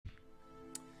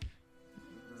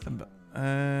Ça me va.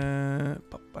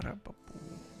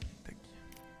 Tac.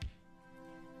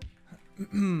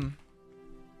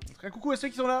 Coucou à ceux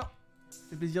qui sont là.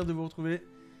 C'est plaisir de vous retrouver.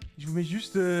 Je vous mets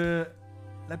juste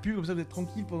la pub, comme ça vous êtes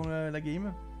tranquille pendant la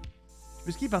game. Je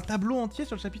peux skip un tableau entier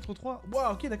sur le chapitre 3.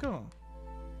 Waouh, ok, d'accord.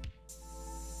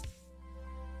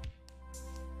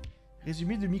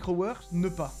 Résumé de Microworks, ne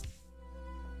pas.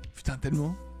 Putain,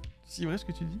 tellement. C'est vrai ce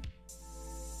que tu dis?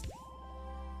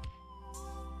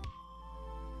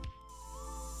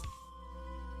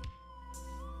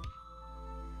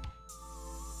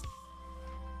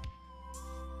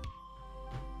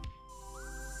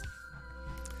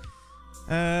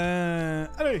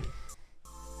 Allez.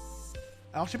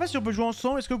 Alors je sais pas si on peut jouer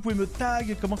ensemble, est-ce que vous pouvez me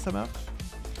tag, comment ça marche?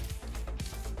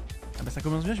 Ah bah ça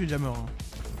commence bien, je suis déjà mort. Hein.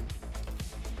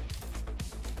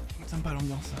 Sympa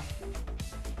l'ambiance.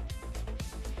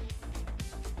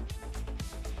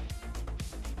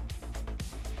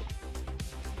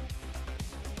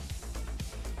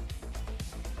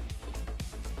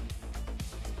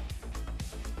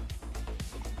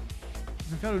 Tu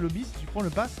peux faire le lobby si tu prends le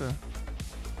pass.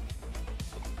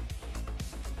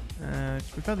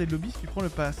 Tu peux faire des lobbies si tu prends le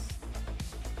pass.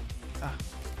 Ah,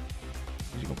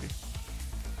 j'ai compris.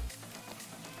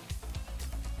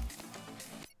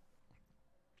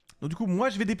 Donc du coup, moi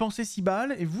je vais dépenser 6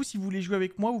 balles et vous, si vous voulez jouer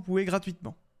avec moi, vous pouvez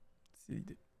gratuitement. C'est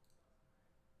l'idée.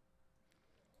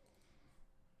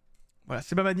 Voilà,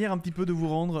 c'est ma manière un petit peu de vous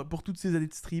rendre pour toutes ces années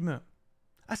de stream.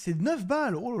 Ah, c'est 9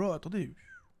 balles. Oh là là, attendez.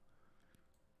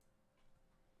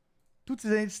 Toutes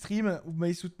ces années de stream, vous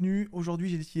m'avez soutenu. Aujourd'hui,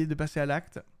 j'ai décidé de passer à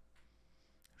l'acte.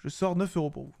 Je sors 9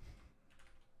 € pour vous.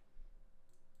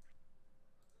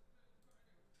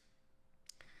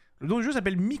 Le nom du jeu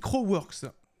s'appelle Microworks.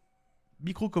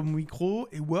 Micro comme micro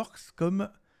et works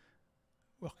comme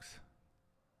works.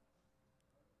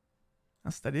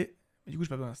 Installer. Mais du coup, je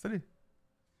n'ai pas besoin d'installer.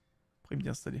 Après, il me dit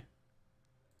installer.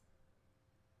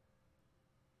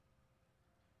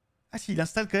 Ah si, il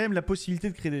installe quand même la possibilité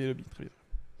de créer des lobbies. Très bien.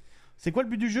 C'est quoi le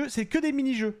but du jeu? C'est que des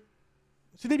mini-jeux.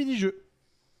 C'est des mini-jeux.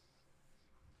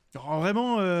 Alors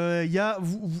vraiment, y a,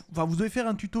 vous devez faire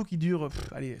un tuto qui dure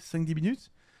allez, 5-10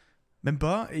 minutes. Même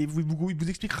pas. Et il vous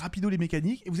explique rapido les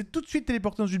mécaniques. Et vous êtes tout de suite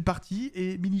téléporté dans une partie.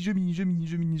 Et mini-jeu, mini-jeu,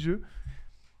 mini-jeu, mini-jeu.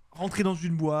 Rentrer dans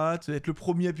une boîte. Être le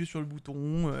premier à appuyer sur le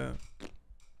bouton.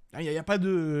 Il n'y a pas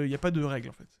de règles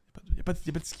en fait. Il n'y a pas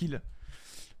de skill.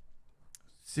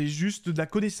 C'est juste de la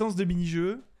connaissance de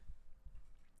mini-jeux.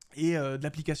 Et de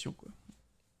l'application quoi.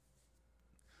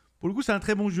 Pour le coup, c'est un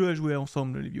très bon jeu à jouer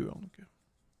ensemble, les viewers. Donc,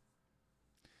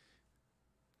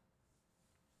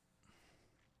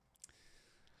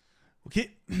 ok,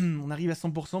 on arrive à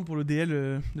 100% pour le DL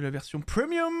de la version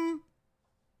Premium.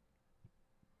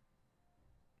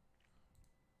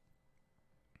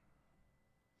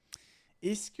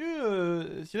 Est-ce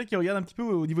que, c'est là qui regarde un petit peu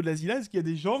au niveau de la Zilla, est-ce qu'il y a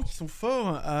des gens qui sont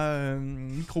forts à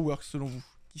Microworks selon vous,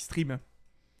 qui streament?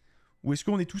 Ou est-ce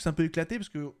qu'on est tous un peu éclatés parce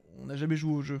qu'on n'a jamais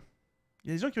joué au jeu? Il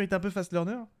y a des gens qui ont été un peu fast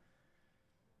learner.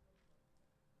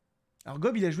 Alors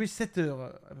Gob, il a joué 7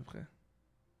 heures à peu près.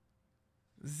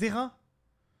 Zera.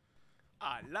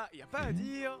 Ah là, y a pas à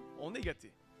dire, on est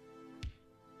gâté.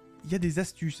 Il y a des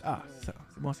astuces. Ah, ça,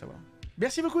 c'est bon à savoir.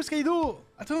 Merci beaucoup Skydo.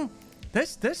 Attends.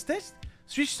 Test.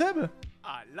 Suis-je sub?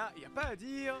 Ah là, y a pas à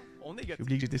dire, on est gâté. J'ai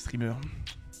oublié que j'étais streamer.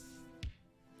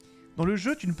 Dans le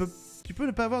jeu, tu peux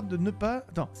ne pas avoir de ne pas...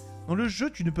 Attends. Dans le jeu,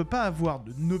 tu ne peux pas avoir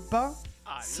de ne pas...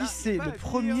 Si c'est le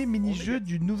premier mini-jeu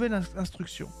d'une nouvelle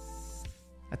instruction.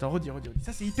 Attends, redis.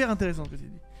 Ça, c'est hyper intéressant ce que tu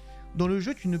dis. Dans le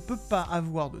jeu, tu ne peux pas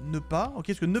avoir de ne pas. Ok,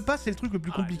 parce que ne pas, c'est le truc le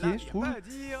plus compliqué, je trouve.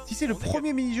 Si c'est le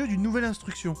premier mini-jeu d'une nouvelle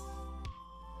instruction.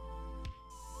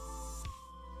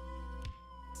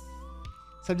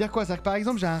 Ça veut dire quoi? Ça veut dire que par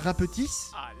exemple, j'ai un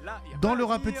rapetisse. Dans le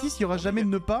rapetisse, il n'y aura jamais de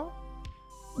ne pas.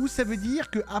 Ou ça veut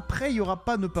dire qu'après, il n'y aura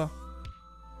pas ne pas.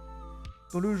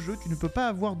 Dans le jeu, tu ne peux pas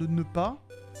avoir de ne pas.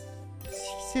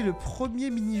 Si c'est le premier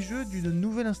mini-jeu d'une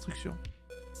nouvelle instruction.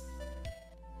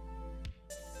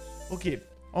 Ok,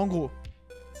 en gros,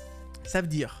 ça veut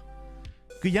dire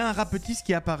qu'il y a un rapetisse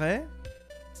qui apparaît.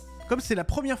 Comme c'est la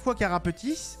première fois qu'il y a un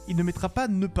rapetisse, il ne mettra pas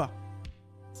ne pas.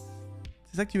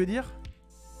 C'est ça que tu veux dire?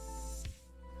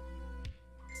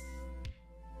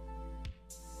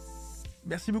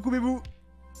 Merci beaucoup Bébou.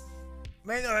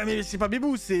 Mais non, mais c'est pas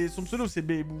Bébou, c'est son pseudo, c'est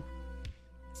Bébou.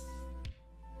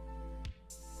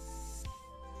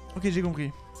 Ok, j'ai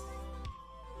compris.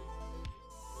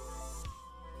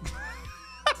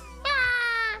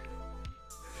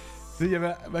 Il y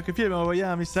a ma copine, elle m'a envoyé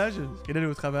un message, parce qu'elle allait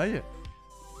au travail.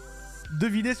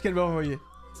 Devinez ce qu'elle m'a envoyé.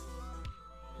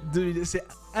 Devinez, c'est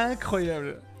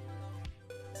incroyable.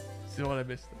 C'est vraiment la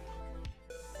best.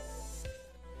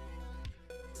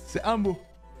 C'est un mot.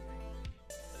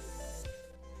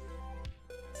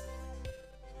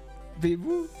 Mais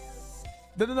vous...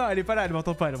 Non, non, non, elle est pas là, elle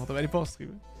m'entend pas, elle est pas en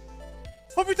stream.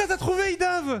 Oh putain, t'as trouvé,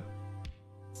 Idav!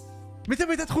 Mais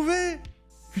t'as trouvé!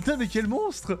 Putain, mais quel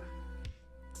monstre!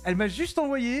 Elle m'a juste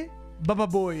envoyé Baba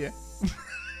Boy.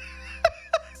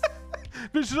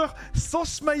 Mais genre, sans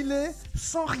smiley,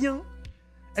 sans rien.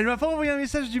 Elle m'a pas envoyé un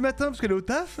message du matin parce qu'elle est au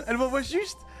taf, elle m'envoie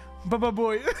juste Baba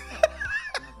Boy.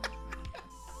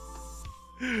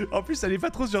 En plus, elle est pas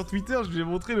trop sur Twitter, je lui ai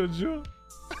montré l'autre jour.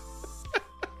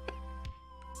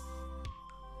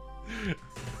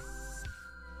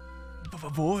 Baba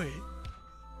Boy.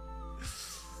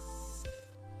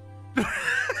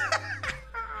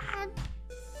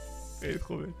 Elle est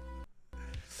trop belle.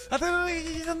 Attends, non,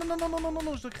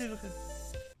 je dois créer.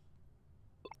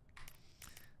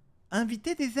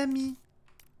 Inviter des amis.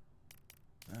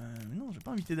 Non, j'ai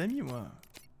pas invité d'amis, moi.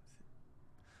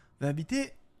 On va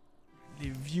inviter les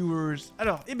viewers.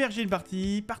 Alors, héberger une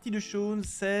partie. Partie de Shaunz,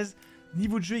 16.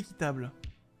 Niveau de jeu équitable.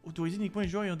 Autoriser uniquement les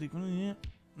joueurs ayant des...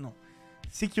 Non.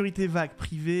 Sécurité vague,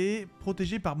 privée.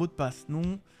 Protégé par mot de passe.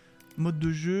 Non. Mode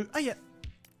de jeu. Ah, il y a...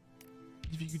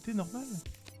 Difficulté normale.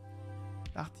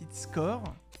 Partie de score.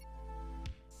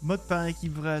 Mode par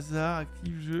équipe vrai hasard.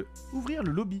 Active jeu. Ouvrir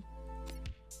le lobby.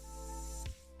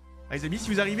 Ah, les amis, si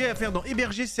vous arrivez à faire dans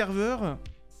héberger serveur...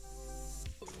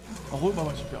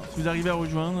 bah, super. Si vous arrivez à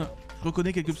rejoindre... Je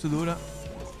reconnais quelques pseudos, là.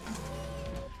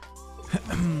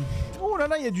 Oh là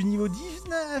là, il y a du niveau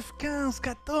 19, 15,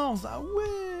 14. Ah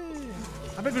ouais.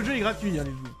 Rappelle que le jeu est gratuit, hein,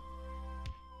 les joueurs.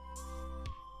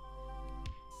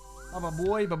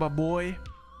 Baba boy.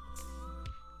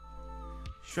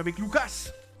 Je suis avec Lucas.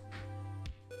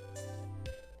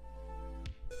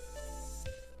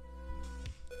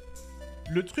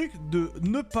 Le truc de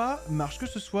ne pas marche que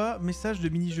ce soit message de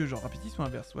mini-jeu, genre répétition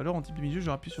inverse. Ou alors en type de mini-jeu,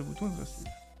 je appuie sur le bouton.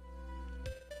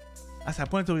 Ah, c'est un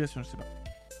point d'interrogation, je sais pas.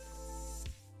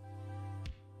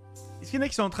 Est-ce qu'il y en a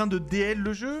qui sont en train de DL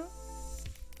le jeu?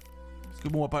 Parce que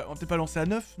bon, on va peut-être pas lancer à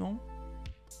 9, non?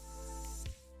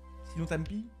 Sinon, tant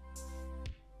pis.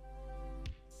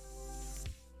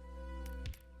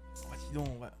 Sinon,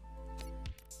 on va...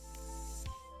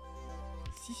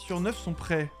 6 sur 9 sont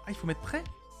prêts. Ah, il faut mettre prêt?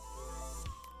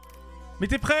 Mais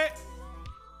t'es prêt?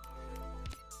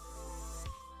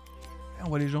 On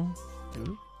voit les gens.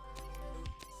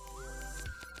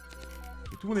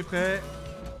 Et tout le monde est prêt.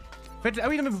 Faites... Ah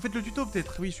oui, non mais vous faites le tuto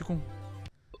peut-être. Oui, je suis con.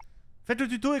 Faites le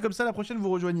tuto et comme ça la prochaine vous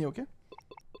rejoignez, ok?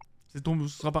 Ce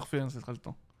sera parfait, hein, ça sera le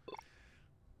temps.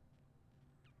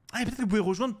 Ah, et peut-être que vous pouvez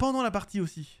rejoindre pendant la partie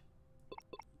aussi.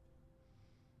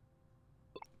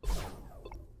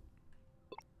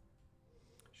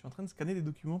 Je suis en train de scanner des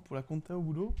documents pour la compta au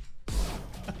boulot.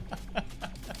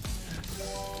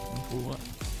 Pauvre.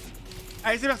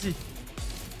 Allez, c'est parti.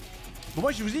 Bon,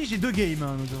 moi je vous dis, j'ai 2 games.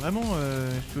 Hein, donc vraiment,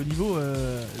 je suis au niveau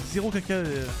 0 caca.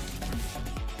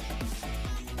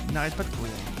 Il n'arrête pas de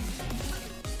courir.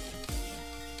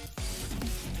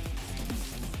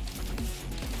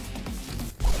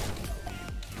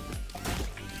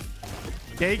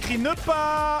 Il y a écrit ne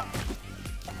pas.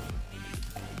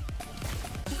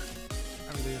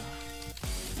 Ah oui, d'ailleurs.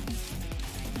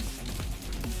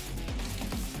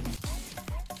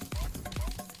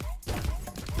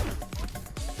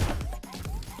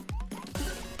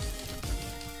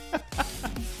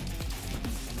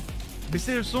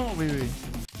 Baissez le son, oui, oui.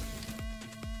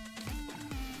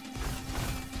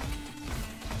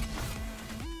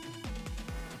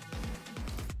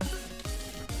 Ah,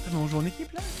 mais on joue en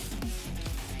équipe là?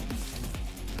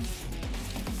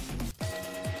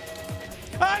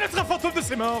 Ah, le train fantôme de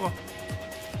ses morts!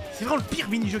 C'est vraiment le pire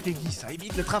mini-jeu qui existe, ça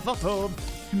évite le train fantôme!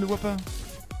 Tu ne le vois pas?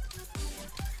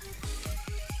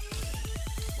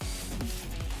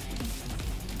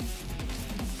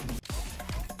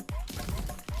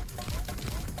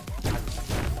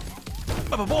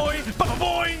 Papa boy! Papa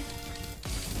boy!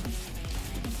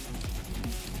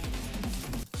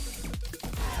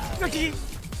 Ok!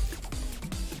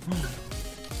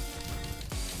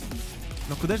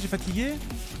 L'encodage est fatigué?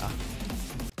 Ah.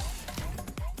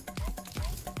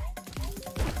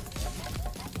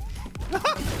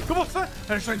 Comment ça?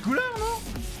 Elle a changé de couleur, non?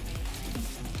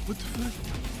 What the fuck?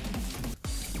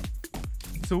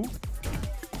 C'est où?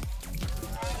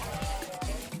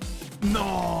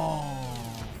 Non!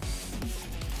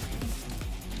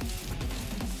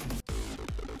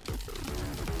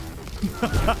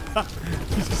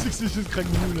 Qu'est-ce que c'est que ce jeu de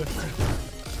crack-boule là?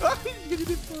 Ah, il y a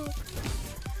des points!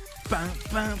 Pain.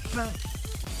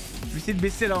 Je vais essayer de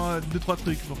baisser là 2-3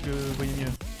 trucs pour que vous voyez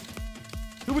mieux.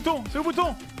 C'est au bouton! C'est au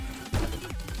bouton!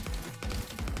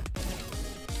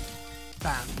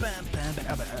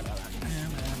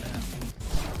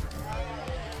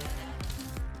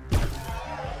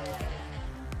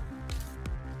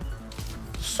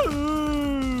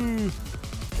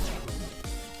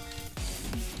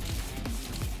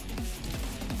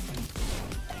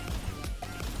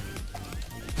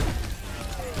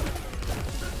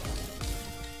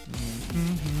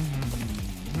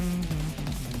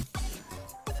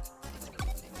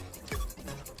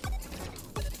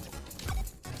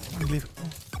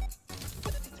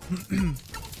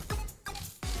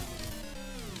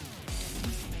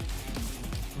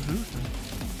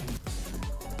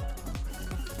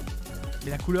 Mais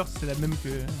la couleur c'est la même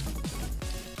que...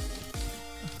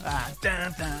 Ah,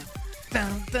 tin, tin, tin,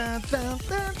 tin, tin,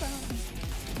 tin, tin.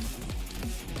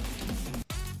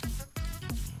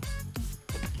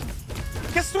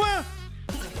 Casse-toi!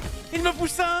 Il me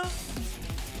pousse un!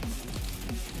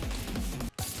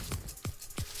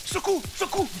 Secoue!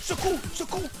 Secoue! Secoue!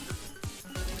 Secoue!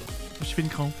 Je fais une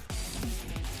crampe.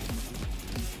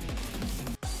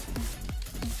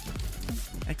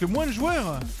 Avec le moins de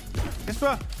joueurs!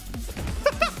 Casse-toi!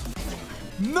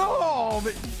 Non!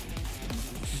 Mais...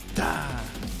 Putain!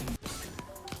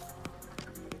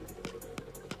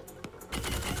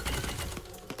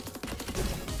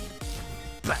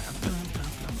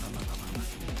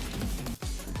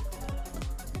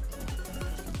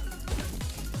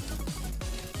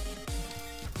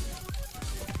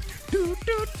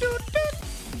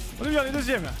 On est bien, les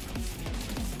deuxièmes.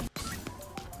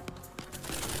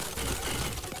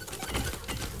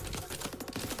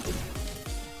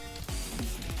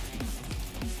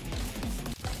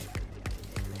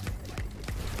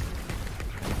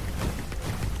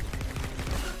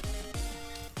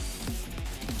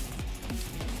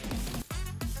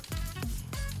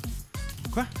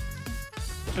 Quoi?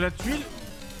 Sur la tuile?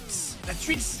 La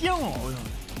tuile cyan! Oh, non.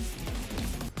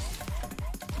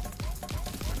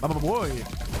 Ah bah boy!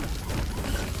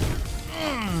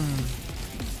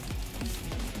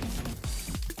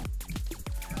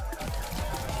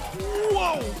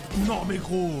 Wow! Non mais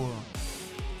gros!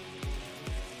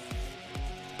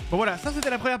 Bon voilà, ça c'était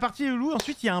la première partie de loup.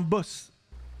 Ensuite il y a un boss.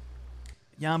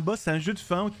 Il y a un boss, c'est un jeu de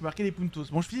fin où tu peux marquer des puntos.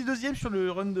 Bon, je finis deuxième sur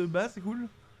le run de bas, c'est cool.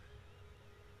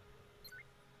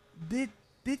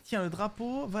 Détient le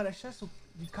drapeau, va à la chasse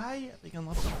du Kai avec un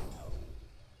drapeau.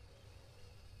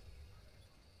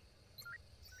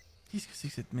 Qu'est-ce que c'est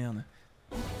que cette merde?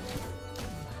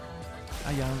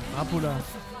 Ah, il y a un drapeau là.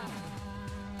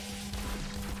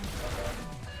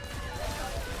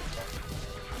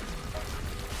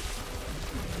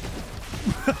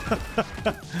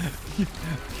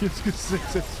 Qu'est-ce que c'est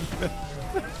que cette super?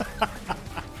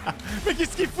 Mais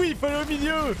qu'est-ce qu'il fout? Il faut aller au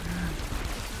milieu.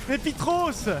 Mais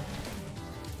Pitros.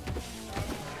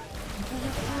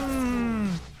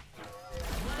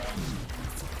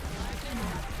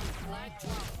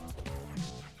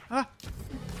 Ah.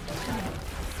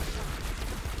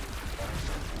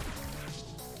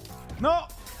 Non.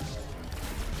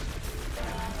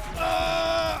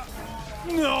 Ah.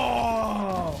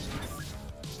 Non.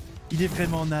 Il est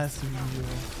vraiment naze ce vidéo.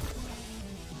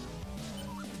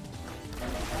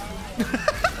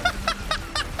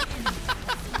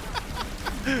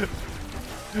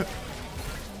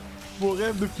 Mon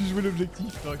rêve de plus jouer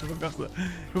l'objectif. Non, faut pas faire ça.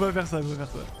 Faut pas faire ça, faut pas faire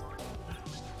ça.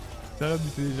 Ça va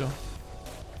buter les gens.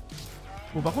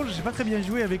 Bon, par contre, j'ai pas très bien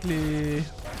joué avec les...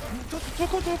 Toi.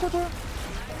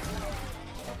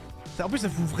 En plus, ça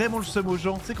fout vraiment le seum aux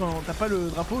gens. Tu sais, quand t'as pas le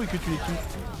drapeau et que tu les tues.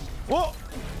 Oh!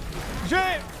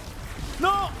 J'ai...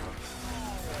 Non!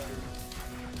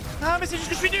 Ah, mais c'est juste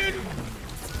que je suis nul!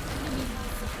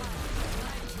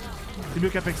 C'est mieux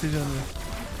qu'Apex les jeunes.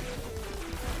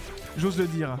 J'ose le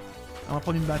dire. On va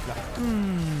prendre une batte là.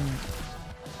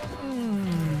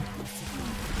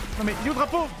 Non mais il est où le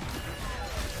drapeau?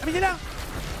 Ah mais il est là!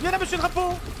 Il est là monsieur le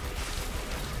drapeau!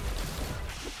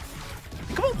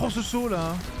 Et comment on prend ce saut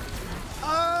là?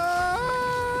 Ah!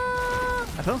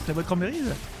 Attends, c'est la boîte cranberries?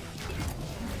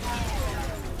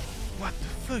 What the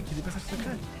fuck? Il y a des passages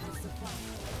secrets.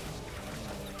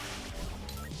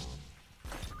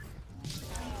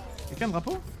 Quelqu'un de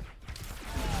drapeau?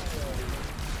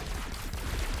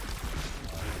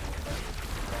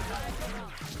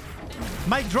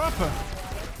 Mic drop!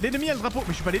 L'ennemi a le drapeau. Mais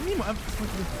je suis pas l'ennemi moi.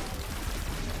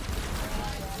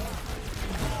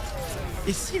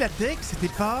 Et si la tech c'était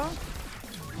pas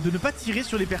de ne pas tirer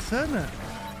sur les personnes,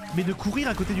 mais de courir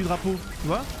à côté du drapeau, tu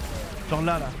vois? Genre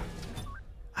là.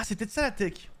 Ah, c'est peut-être ça la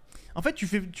tech. En fait, tu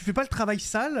fais pas le travail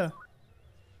sale.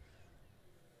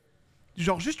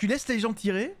 Genre juste tu laisses les gens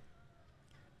tirer.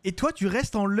 Et toi tu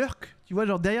restes en lurk, tu vois,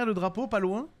 genre derrière le drapeau, pas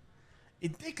loin. Et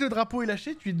dès que le drapeau est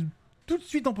lâché, tu es tout de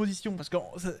suite en position. Parce que...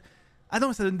 Ah non,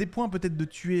 mais ça donne des points peut-être de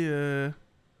tuer...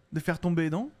 De faire tomber,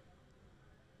 non?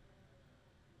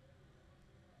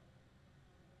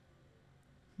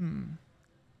 Le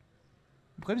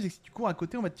problème c'est que si tu cours à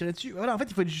côté, on va te tirer dessus. Voilà, en fait,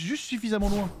 il faut être juste suffisamment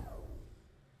loin.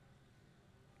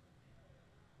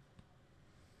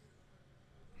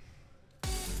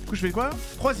 Du coup, je fais quoi?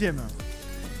 3ème.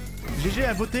 GG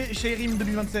a voté Shairim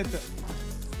 2027.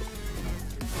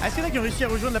 Ah, est-ce qu'il y en a qui ont réussi à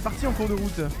rejoindre la partie en cours de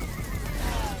route?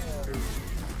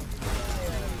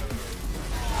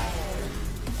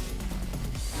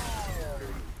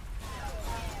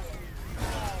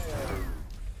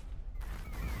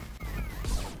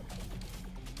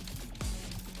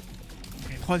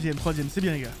 Ok, 3ème, c'est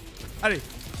bien les gars. Allez.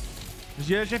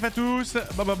 GLHF à tous.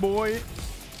 Baba boy.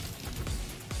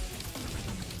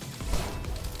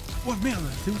 Oh merde,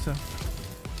 c'est où ça?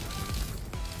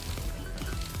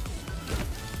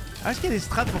 Ah, est-ce qu'il y a des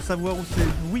strats pour savoir où c'est?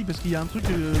 Oui, parce qu'il y a un truc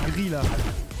gris là.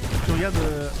 Tu regardes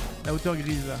la hauteur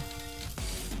grise là.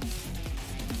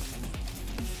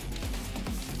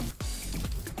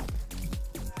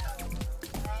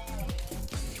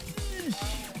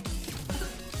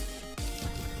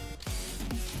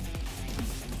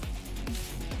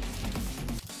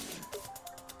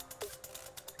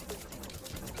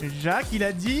 Jacques, il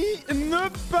a dit ne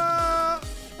pas.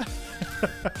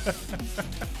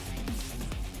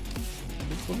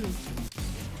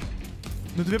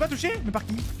 Ne devais pas toucher? Mais par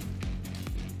qui?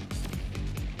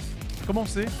 Comment on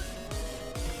sait?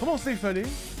 Comment on sait qu'il fallait?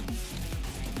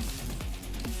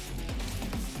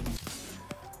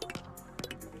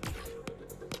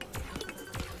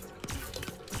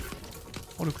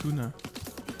 Oh le clown.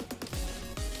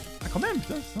 Ah quand même,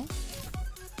 putain, ça.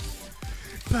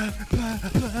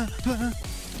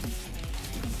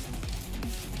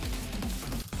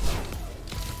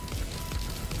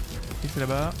 Et c'est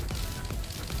là-bas.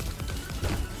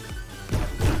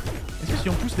 Est-ce que si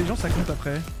on pousse les gens ça compte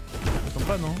après? Ça tombe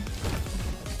pas, non?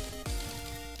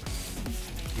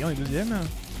 Et on est 2ème.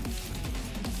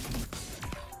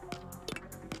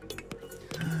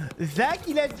 Zach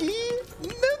il a dit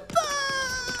ne pas.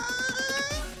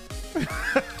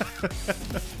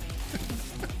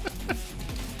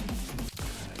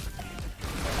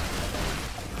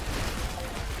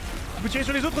 On peut tirer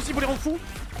sur les autres aussi pour les rendre fous.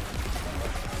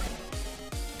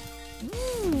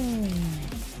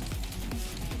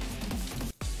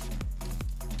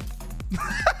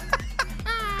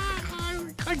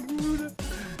 Craque-boule.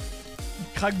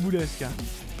 Craque-boulesque.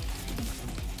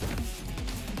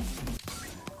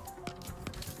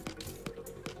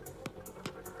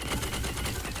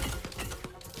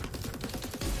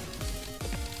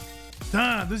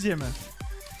 Putain, 2ème.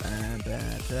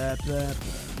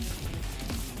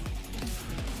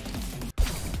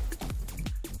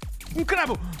 Un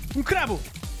crabo! Un crabo!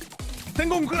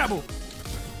 Tengo un crabo!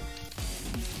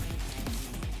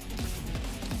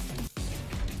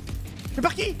 Mais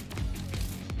par qui?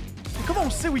 Mais comment on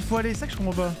sait où il faut aller? C'est ça que je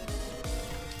comprends pas.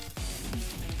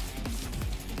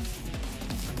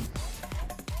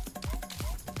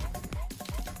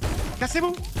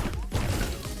 Cassez-vous!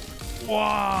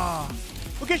 Wouah!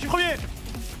 Ok, je suis premier!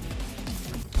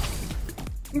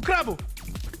 Un crabo!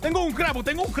 Tengo un crabo!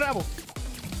 Tengo un crabo!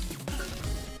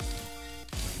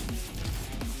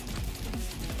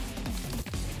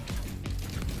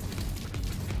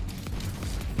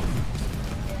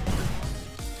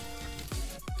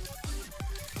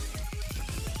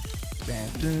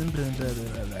 Je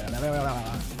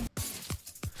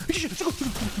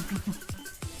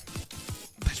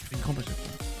fais une crampe à chaque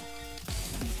fois.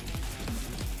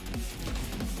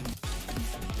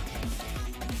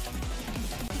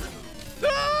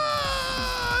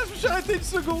 Ah, je me suis arrêté une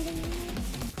seconde.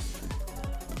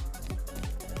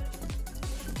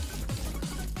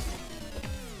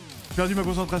 J'ai perdu ma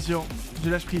concentration. Je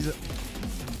lâche prise.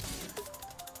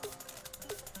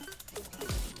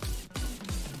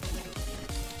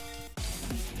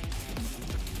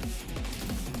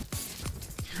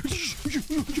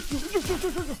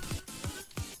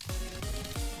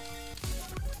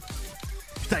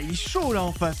 Putain, il est chaud là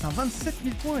en face, hein. 27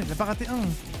 000 points, il a pas raté un.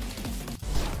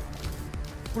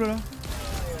 Oh là là.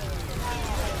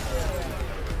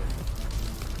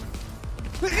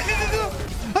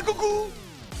 Ah coucou.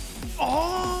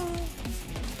 Oh.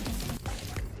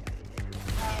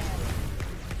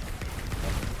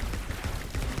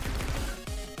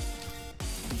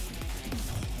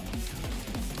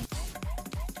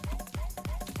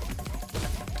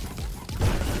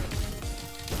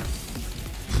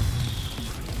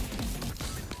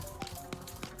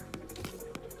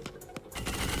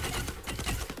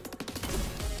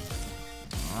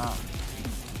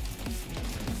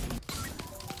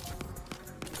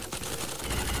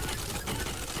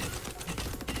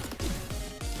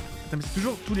 Putain, mais c'est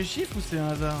toujours tous les chiffres ou c'est un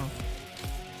hasard?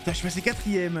 Putain, je suis passé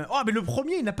 4ème. Oh, mais le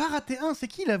premier, il n'a pas raté un. C'est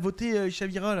qui il a voté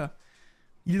Chavira là?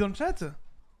 Il est dans le chat?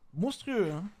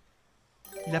 Monstrueux, hein.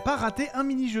 Il a pas raté un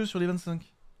mini-jeu sur les 25.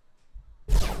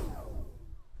 Parce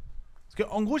que,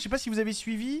 en gros, je sais pas si vous avez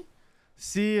suivi,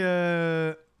 c'est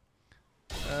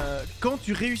quand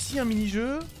tu réussis un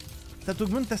mini-jeu, ça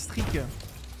t'augmente ta streak.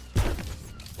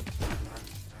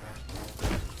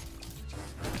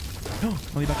 Oh,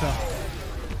 on est bâtard.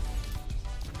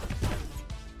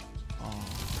 Oh.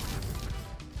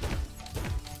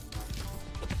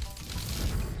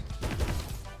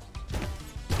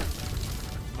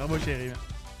 Bravo chérie.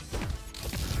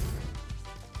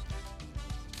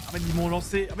 En fait ils m'ont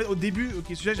lancé... En fait au début, ok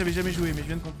celui-là j'avais jamais joué mais je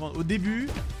viens de comprendre. Au début,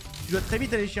 tu dois très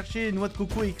vite aller chercher noix de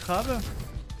coco et crabe.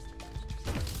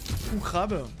 Ou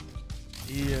crabe.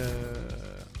 Et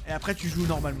après tu joues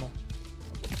normalement.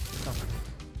 Putain.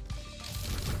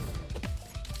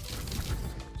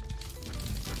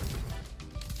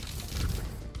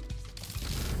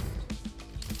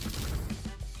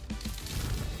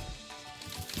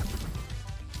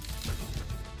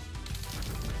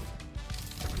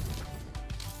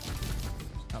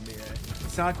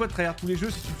 Ça sert à quoi de trahir tous les jeux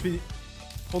si tu fais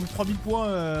prendre 3000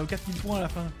 points ou 4000 points à la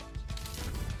fin?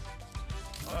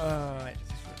 Ouais,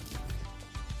 c'est sûr.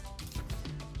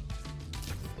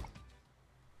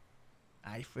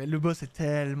 Ah, il faut... Le boss est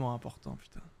tellement important,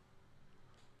 putain.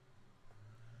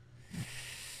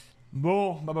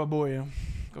 Bon, bah boy, hein,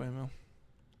 quand même. Hein.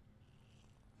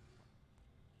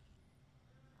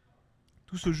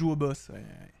 Tout se joue au boss, ouais,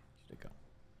 je suis d'accord.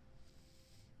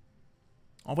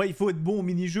 En vrai, il faut être bon au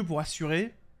mini-jeu pour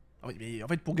assurer. Mais en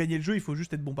fait, pour gagner le jeu, il faut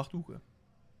juste être bon partout, quoi.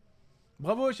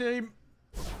 Bravo, chérie.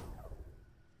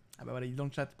 Ah bah voilà, il est dans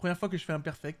le chat. Première fois que je fais un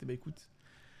perfect, bah écoute.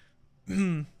 Tu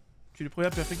es le premier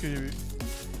perfect que j'ai vu.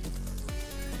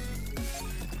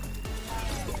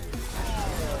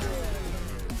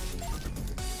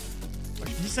 Moi,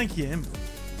 je dis 5ème.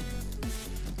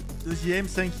 2ème,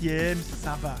 5ème,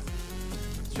 ça va.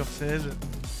 Sur 16.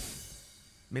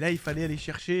 Mais là, il fallait aller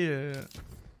chercher...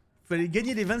 Il fallait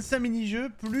gagner les 25 mini-jeux,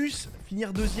 plus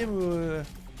finir 2ème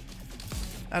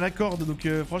à la corde. Donc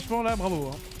franchement, là,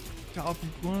 bravo. Hein. 48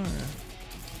 points.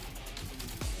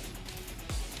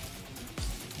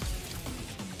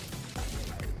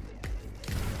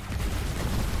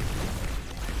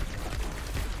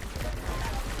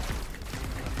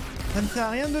 Ça ne sert à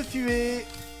rien de tuer.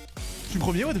 Je suis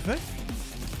premier, what the fuck?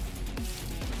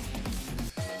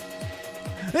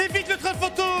 Évite le train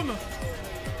fantôme!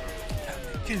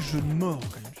 Quel jeu de mort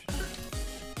quand même.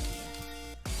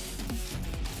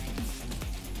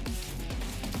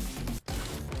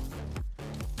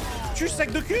 Tu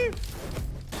sac de cul!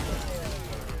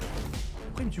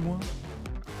 Pourquoi il me tue moi?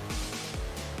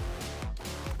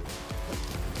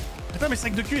 Attends mais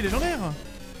sac de cul est légendaire!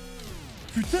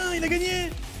 Putain il a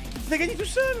gagné! Il a gagné tout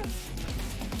seul!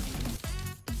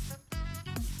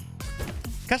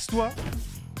 Casse-toi!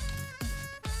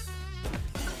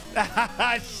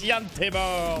 Ah chien, t'es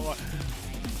mort!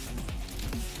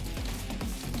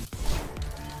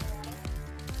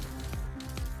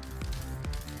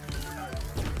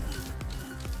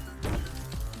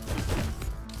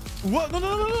 Wow, non,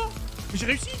 non, non, non! Mais j'ai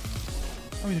réussi!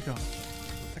 Ah oui, d'accord.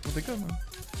 Ça comptait comme. Hein.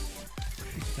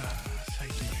 Putain, ça a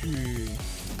été cul.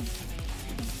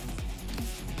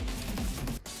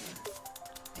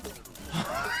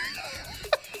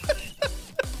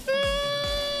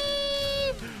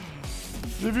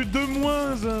 J'ai vu 2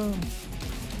 moins.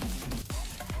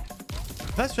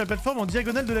 Passe sur la plateforme en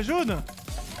diagonale de la jaune.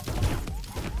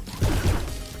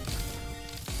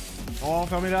 Oh,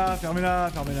 fermez-la, fermez-la,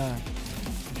 fermez-la.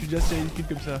 Je suis déjà assez ridicule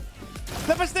comme ça.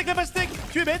 La pastèque, la pastèque.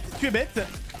 Tu es bête, tu es bête.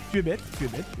 Tu es bête, tu es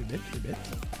bête, tu es bête, tu es bête.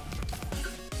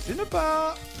 C'est ne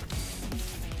pas.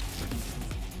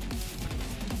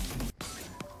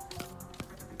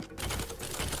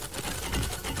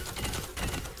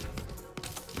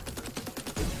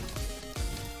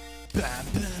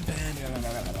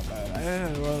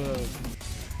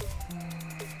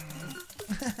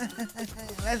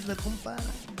 Ouais, je me trompe pas.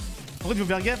 En fait, il faut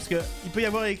faire gaffe parce qu'il peut y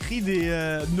avoir écrit des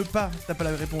ne pas si t'as pas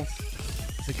la réponse.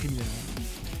 C'est criminel.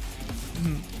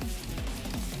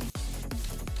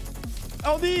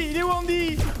 Andy, il est où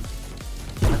Andy?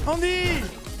 Andy!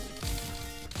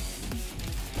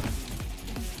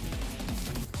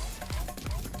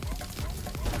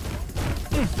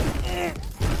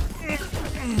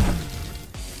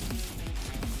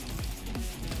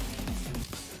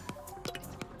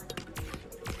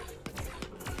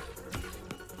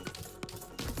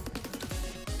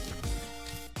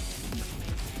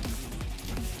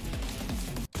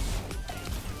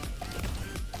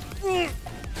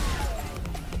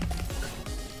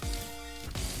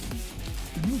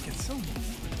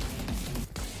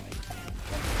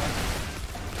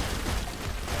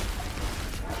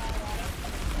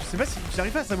 sais pas si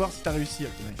j'arrive pas à savoir si t'as réussi.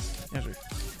 Ok, nice. Bien joué.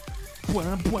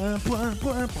 Point.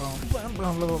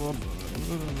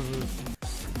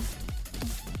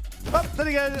 Hop, ça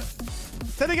dégage.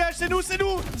 Ça dégage, c'est nous, c'est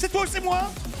nous. C'est toi ou c'est moi?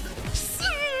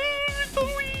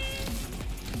 Oui.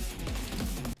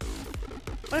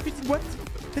 Oh, la petite boîte.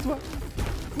 C'est toi.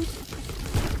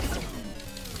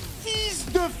 Fils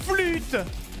de flûte.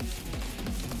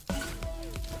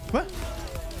 Quoi?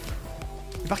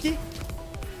 Mais par qui?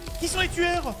 Qui sont les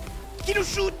tueurs? Qui nous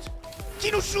shoot?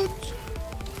 Qui nous shoot?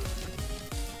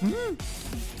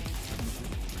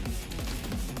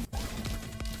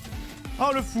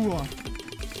 Oh le four.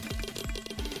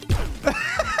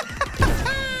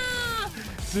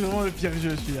 C'est vraiment le pire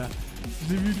jeu celui-là.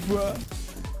 Je l'ai vu une fois.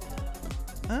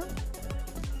 Hein?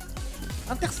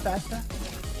 Interstat.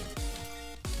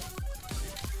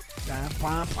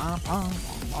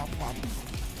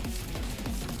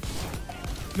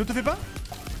 Ne te fais pas?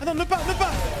 Ah non, ne pas!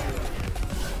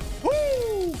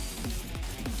 Ouh!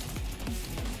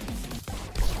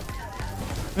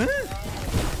 Hein?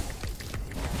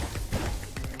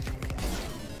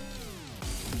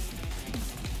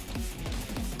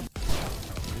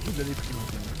 Vous avez pris.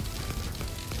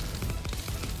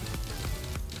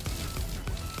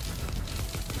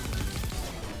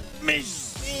 Mais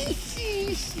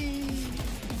si.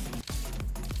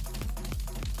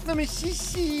 Non mais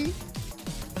si.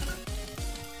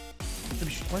 Mais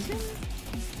je suis troisième.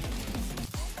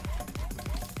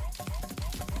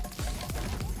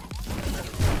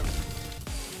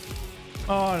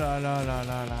 Oh là.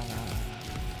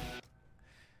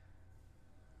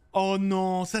 Oh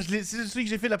non, ça c'est celui que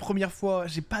j'ai fait la première fois.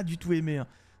 J'ai pas du tout aimé. Hein.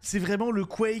 C'est vraiment le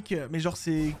Quake, mais genre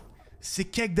c'est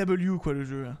Cake W quoi le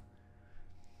jeu.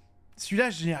 Celui-là,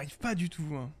 je n'y arrive pas du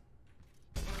tout. Hein.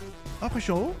 Oh, après je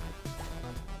suis en haut.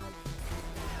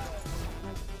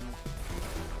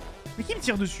 Mais qui me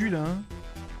tire dessus là hein?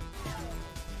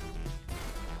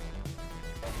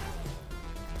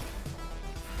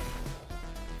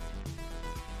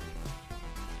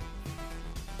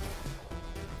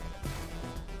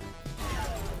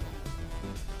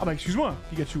 Ah bah excuse-moi,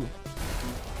 Pikachu.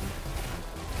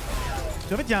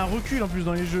 En fait, il y a un recul en plus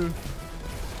dans les jeux.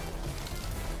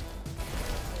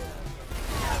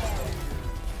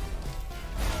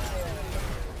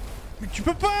 Mais tu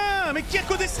peux pas! Mais qui a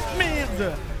codé cette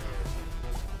merde?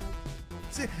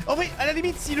 En vrai, à la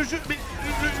limite, si le jeu... Mais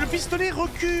le pistolet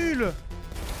recule!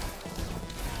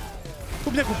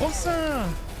 Faut bien comprendre ça!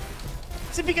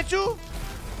 C'est Pikachu?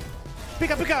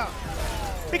 Pika!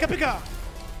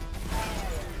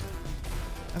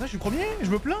 Attends, je suis premier? Je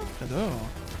me plains? J'adore.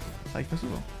 Ça arrive pas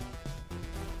souvent.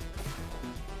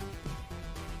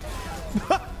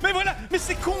 Mais voilà! Mais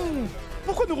c'est con!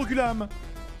 Pourquoi nous reculâmes?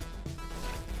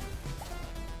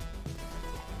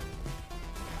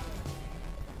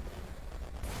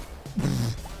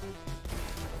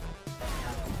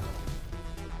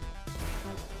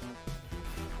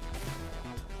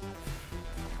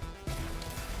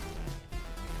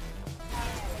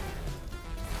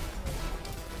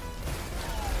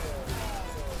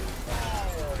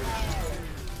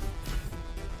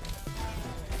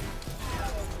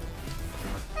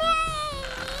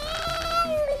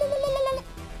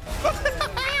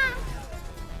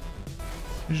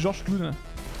 Georges Clown.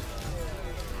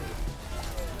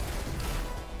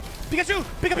 Pikachu!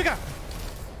 Pika!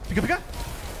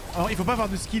 Alors il faut pas avoir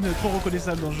de skin trop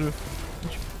reconnaissable dans le jeu.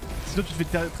 Sinon tu te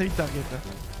fais très vite target là.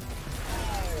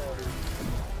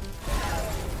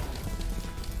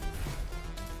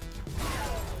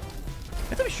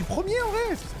 Attends mais je suis premier en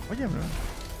vrai! C'est incroyable là.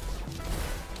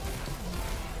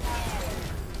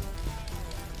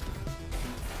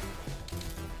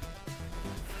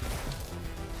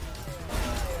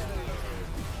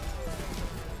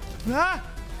 Ah!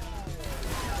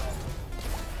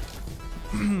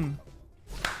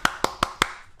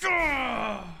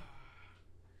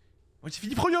 Bon, j'ai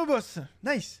fini premier au boss.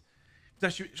 Nice. Putain,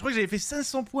 je crois que j'avais fait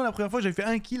 500 points la première fois. J'avais fait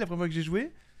un kill la première fois que j'ai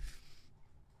joué.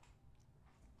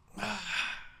 Ah.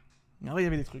 En vrai, il y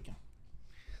avait des trucs.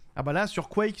 Ah bah là, sur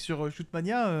Quake, sur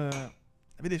Shootmania, il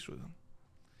y avait des choses.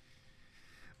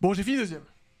 Bon, j'ai fini deuxième.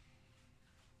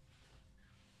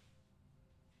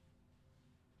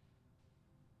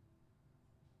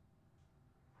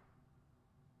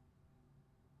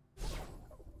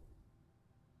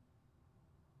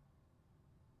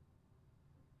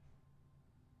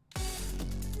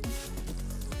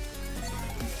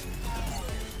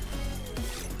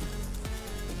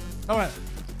 Ah ouais.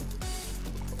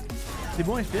 C'est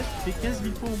bon FPS, tu fais 15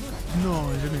 000 points au boss? Non,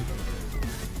 jamais.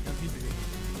 15 000 bébé.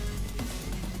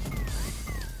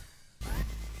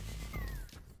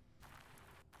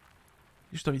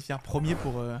 Juste envie de faire premier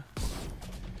pour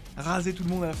raser tout le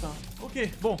monde à la fin. Ok,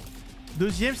 bon.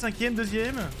 Deuxième, cinquième,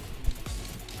 deuxième.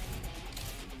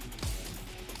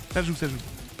 Ça joue, ça joue.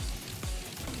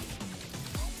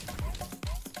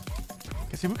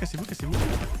 Cassez-vous, cassez-vous, cassez-vous. Tout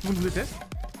le monde vous déteste.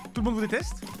 Tout le monde vous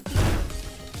déteste.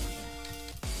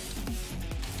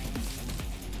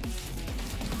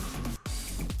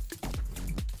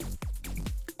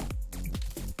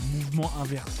 Mouvement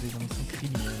inversé, donc c'est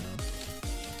criminel.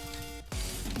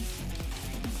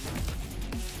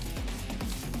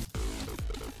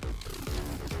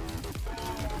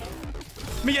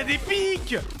 Mais il y a des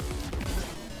pics!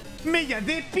 Mais il y a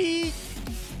des pics!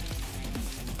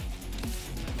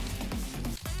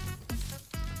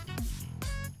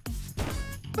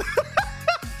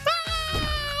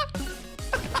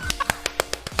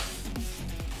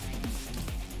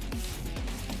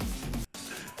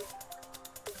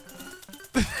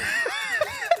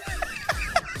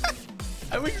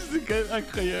 Ah oui, c'est quand même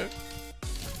incroyable.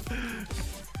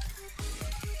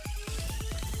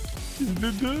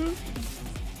 De deux.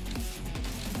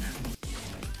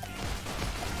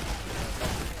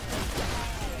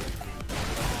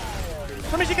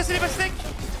 Non mais j'ai cassé les pastèques.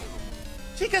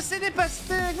 J'ai cassé des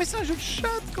pastèques. Mais c'est un jeu de chat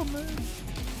quand même.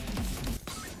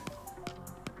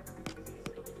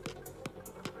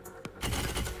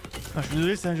 Ah, je suis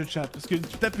désolé, c'est un jeu de chat. Parce que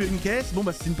tu tapes une caisse, bon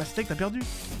bah c'est une pastèque, t'as perdu.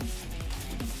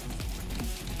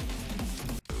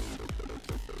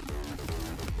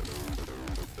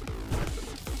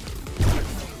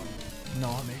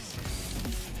 Non mais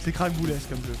c'est craque-boulesse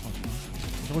comme jeu, franchement.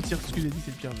 Je retire tout ce que j'ai dit,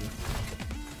 c'est le pire jeu.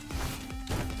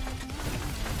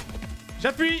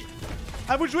 J'appuie.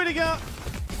 À vous de jouer les gars.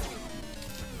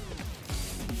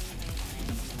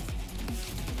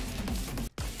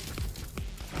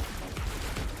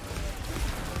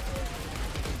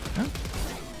 Hein?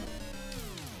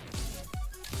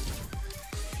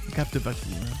 On capte pas tout.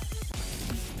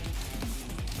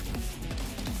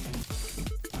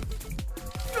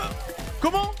 Hein.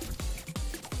 Comment?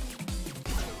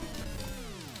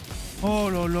 Oh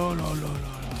là là là là là.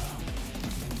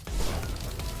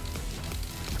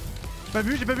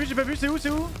 J'ai pas vu, c'est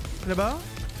où? Là-bas?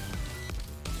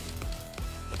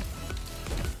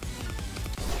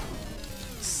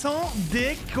 Sans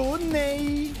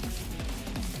déconner!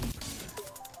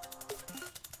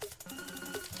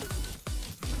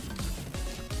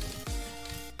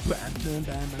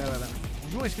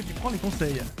 Bonjour, est-ce que tu prends les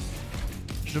conseils?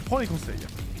 Je prends les conseils.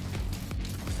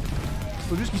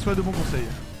 Faut juste qu'ils soient de bons conseils.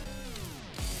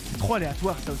 C'est trop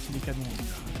aléatoire ça aussi les canons.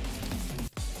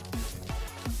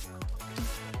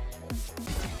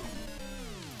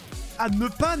 Ah,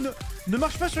 ne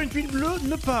marche pas sur une tuile bleue,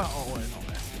 ne pas. Oh ouais,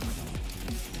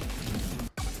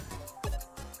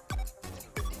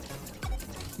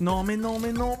 non, non, mais non,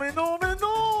 mais non, mais non, mais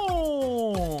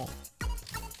non.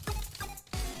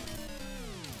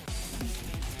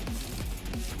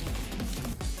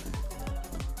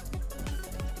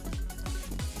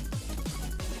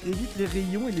 Évite les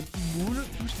rayons et les petites boules,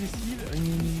 touche les cibles.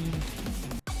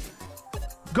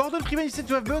 Gordon Freeman said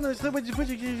to have burned a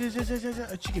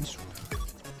chicken soup.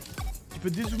 Tu peux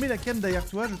dézoomer la cam derrière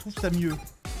toi, je trouve ça mieux.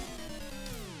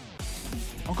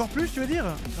 Encore plus, tu veux dire?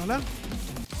 Alors là.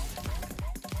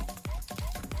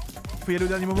 Faut y aller au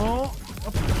dernier moment.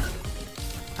 Hop.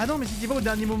 Ah non, mais si tu vas au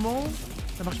dernier moment,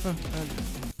 ça marche pas.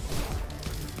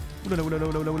 Oulala, oulala,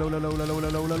 oulala, oulala, oulala, oulala,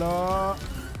 oulala, oulala.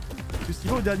 Parce que si tu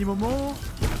vas au dernier moment,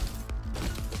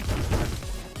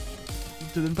 il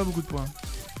te donne pas beaucoup de points.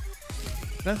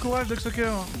 Plein de courage, Dog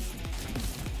Soccer.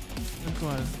 Plein de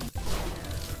courage.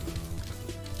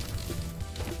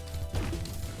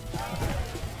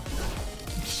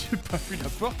 J'ai pas vu la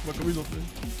porte, moi, comment ils ont fait.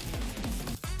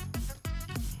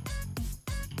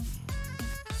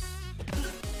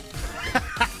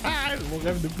 Mon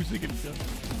rêve de pousser quelqu'un.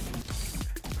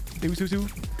 C'est où, c'est où, c'est où?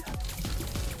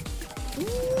 Ouh!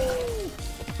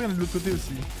 Après, il y en a de l'autre côté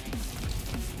aussi.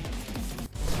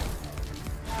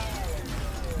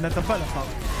 N'atteins pas la fin.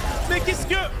 Mais qu'est-ce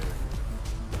que...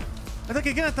 Attends,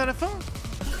 quelqu'un atteint la fin?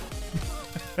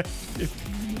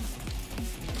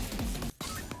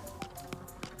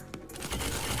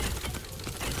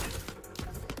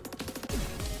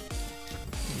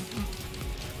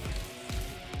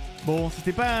 Bon,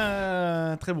 c'était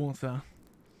pas très bon ça.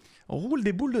 On roule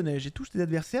des boules de neige et touche tes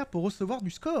adversaires pour recevoir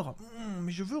du score.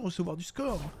 Mais je veux recevoir du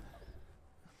score.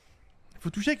 Il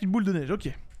faut toucher avec une boule de neige, ok.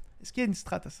 Est-ce qu'il y a une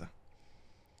strat à ça?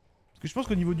 Parce que je pense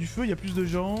qu'au niveau du feu, il y a plus de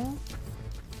gens.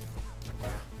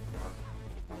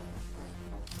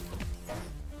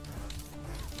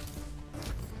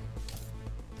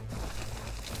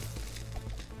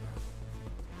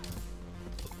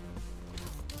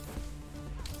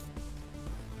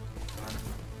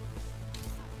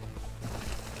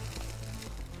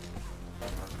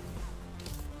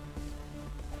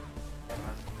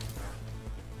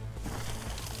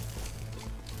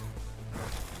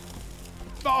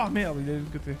 Oh merde, il est de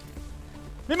l'autre côté.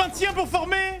 Mais maintiens pour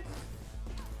former.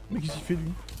 Mais qu'est-ce qu'il fait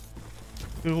lui?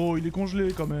 Frérot, il est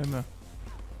congelé quand même.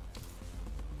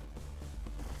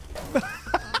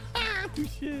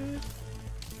 Touché.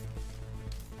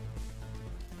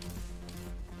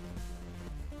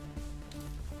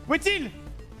 Où est-il?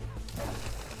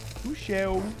 Touché.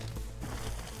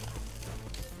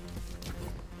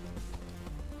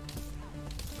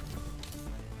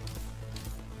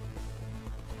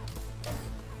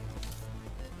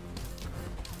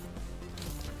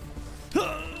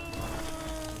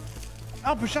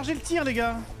 Ah, on peut charger le tir, les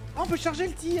gars. Ah, on peut charger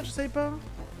le tir, je savais pas.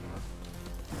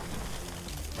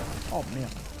 Oh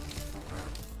merde.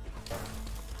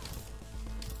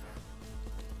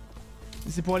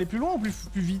 Mais c'est pour aller plus loin ou plus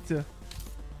vite?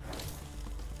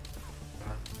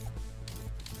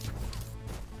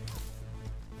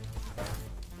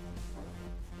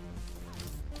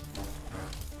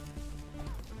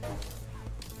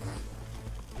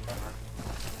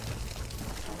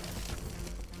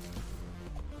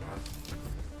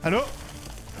 Allô?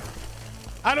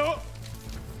 Allô?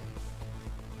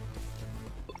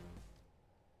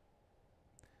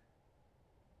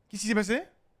 Qu'est-ce qui s'est passé?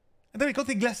 Attends, mais quand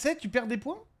t'es glacé, tu perds des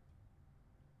points?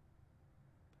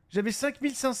 J'avais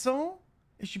 5500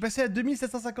 et je suis passé à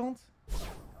 2750.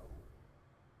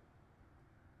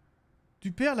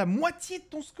 Tu perds la moitié de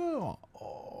ton score.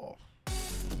 Oh.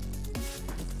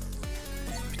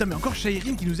 Putain, mais encore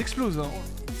Shairine qui nous explose. Hein.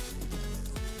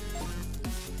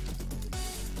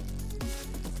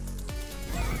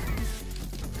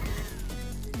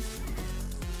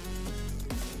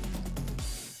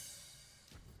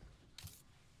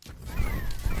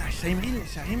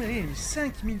 Shairine, il a mis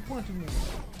 5000 points à tout le monde.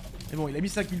 Mais bon, il a mis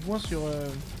 5000 points sur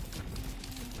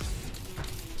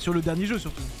le dernier jeu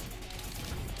surtout.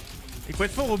 Il faut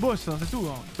être fort au boss, hein, c'est tout.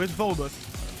 Hein. Il faut être fort au boss.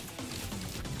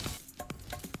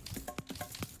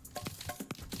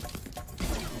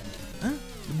 Hein?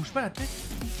 Ne bouge pas la tête.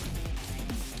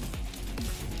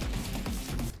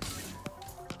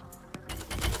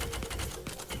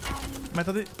 Mais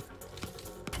attendez.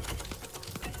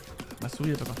 Ma souris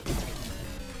elle est pas partie.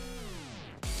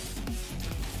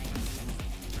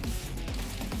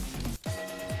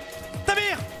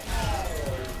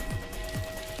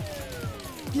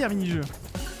 Pire mini-jeu.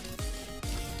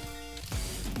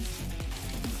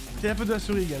 C'est un peu de la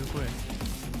souris égal, ouais.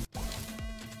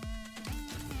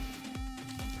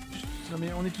 Non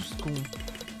mais on est tous cons.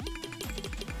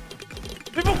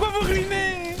 Mais pourquoi vous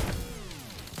ruinez?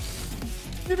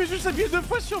 Il avait juste appuyé 2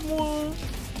 fois sur moi.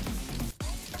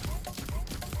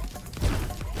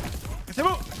 C'est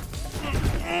bon.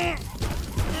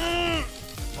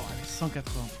 Bon, allez, 180.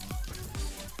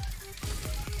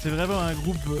 C'est vraiment un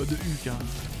groupe de Hulk. Hein.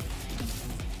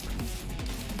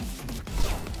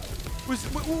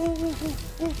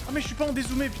 Ah mais je suis pas en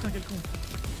dézoomé, putain, quel con.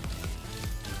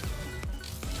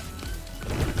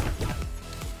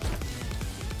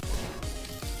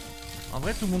 En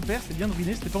vrai, tout le monde perd, c'est bien de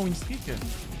ruiner, c'était pas en win streak.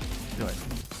 C'est vrai.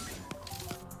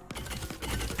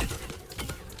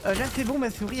 Là c'est bon,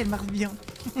 ma souris elle marche bien.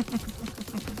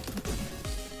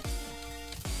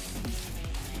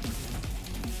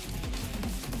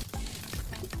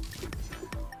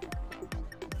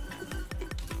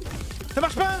 Ça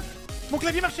marche pas! Mon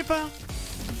clavier marchait pas!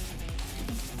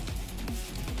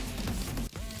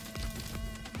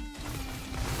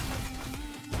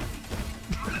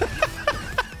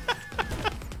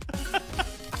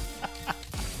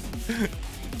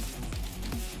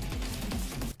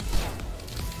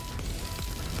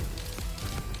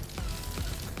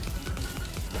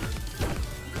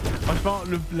 Franchement,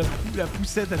 la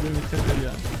poussette elle me met très très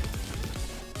bien.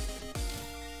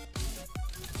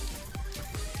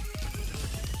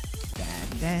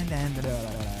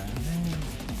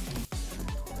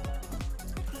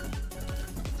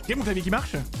 Ok, mon clavier qui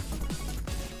marche.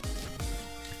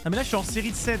 Ah mais là je suis en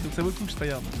série de 7 donc ça vaut le coup que je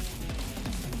regarde.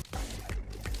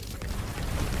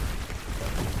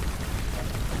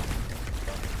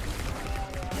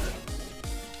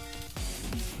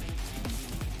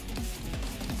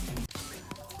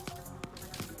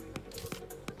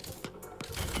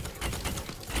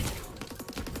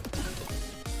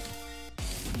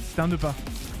 C'était un 2 pas.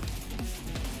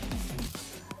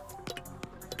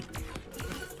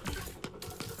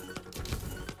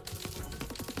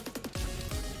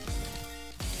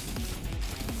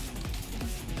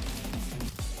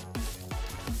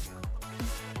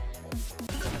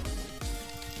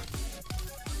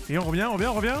 Et on revient, on revient,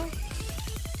 on revient.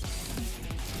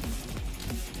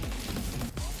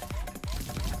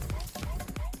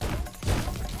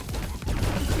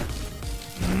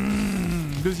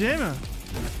 Deuxième.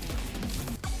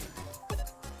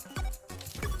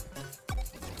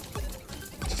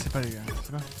 sais pas les gars, je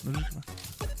sais pas. Non, je sais pas.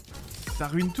 Ça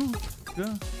ruine tout. Tu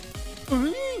vois.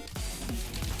 Oui.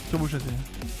 Turbo chassé.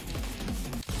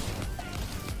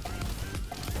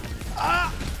 Ah.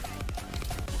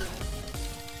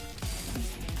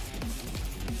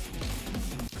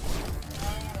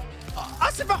 Ah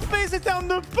c'est parfait, c'était un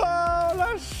nœud pas. La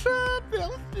chatte,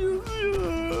 merci.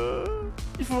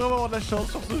 Il faut vraiment avoir de la chance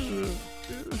sur ce jeu.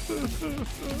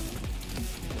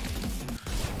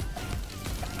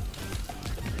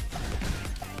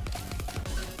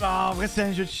 Ah, en vrai c'est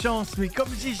un jeu de chance, mais comme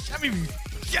j'ai jamais vu.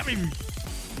 Jamais vu.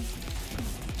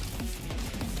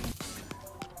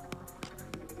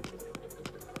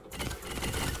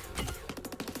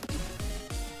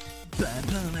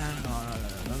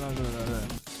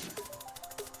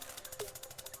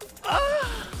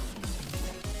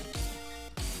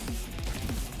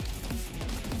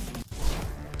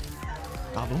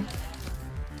 Pardon.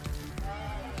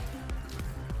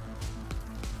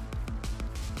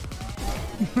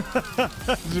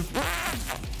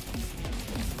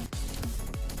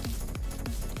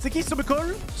 C'est qui ce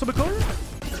Sobecall? Sobecall?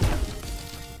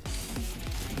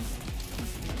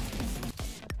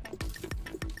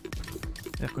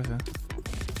 C'est quoi ça?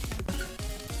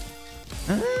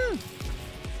 Ah,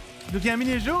 donc il y a un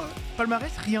mini-jeu,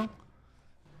 palmarès, rien.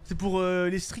 C'est pour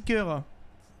les streakers.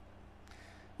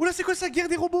 Oula, c'est quoi ça? Guerre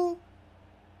des robots?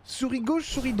 Souris gauche,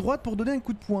 souris droite pour donner un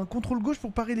coup de poing. Contrôle gauche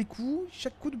pour parer les coups.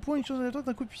 Chaque coup de poing, une chose aléatoire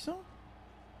d'un coup puissant.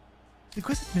 C'est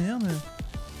quoi cette merde?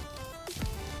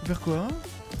 Faire quoi?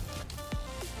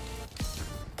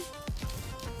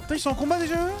 Putain, ils sont en combat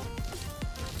déjà eux?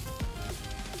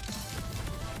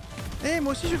 Eh,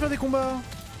 moi aussi je vais faire des combats.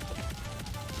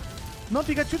 Non,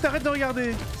 Pikachu, t'arrêtes de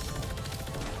regarder.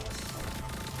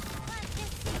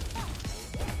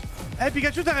 Eh,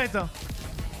 Pikachu, t'arrêtes.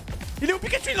 Il est où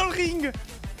Pikachu? Il est dans le ring.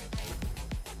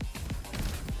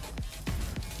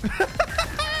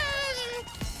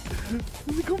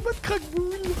 Des combats de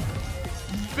crack-boule.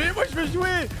 Mais moi je vais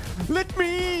jouer. Let me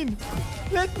in.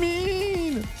 Let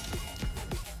me in.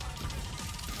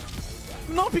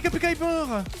 Non, Pika Pika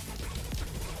Hyper.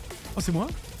 Oh, c'est moi.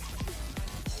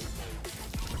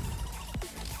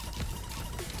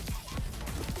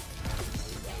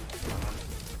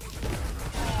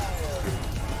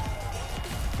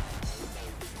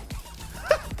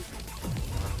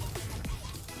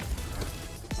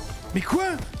 Mais quoi?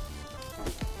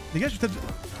 Les gars, je tape...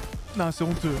 Non, c'est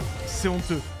honteux. C'est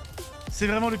honteux. C'est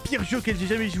vraiment le pire jeu auquel j'ai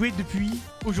jamais joué depuis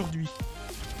aujourd'hui.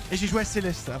 Et j'ai joué à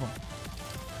Céleste avant.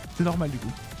 C'est normal du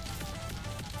coup.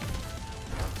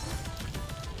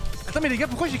 Attends mais les gars,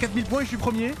 pourquoi j'ai 4000 points et je suis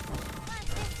premier?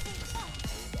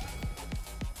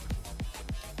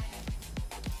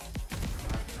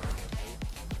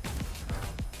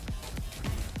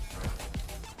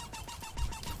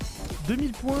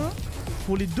 $2000 points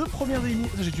pour les deux premières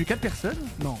éliminations. J'ai tué 4 personnes?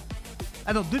 Non.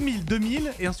 Ah non,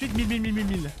 2000 et ensuite 1000.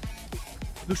 Donc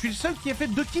je suis le seul qui a fait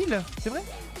 2 kills, c'est vrai?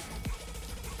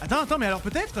 Attends, mais alors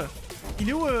peut-être? Il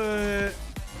est où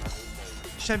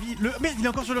Chavi? Le... Merde, il est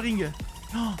encore sur le ring.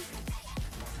 Oh.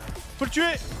 Faut le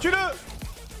tuer! Tue-le!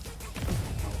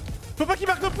 Faut pas qu'il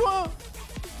marque de points!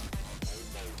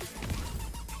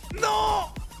 Non!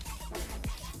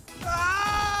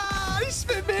 Ah! Il se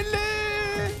fait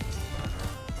mêler!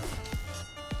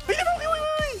 Il est mort!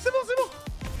 Oui, c'est bon!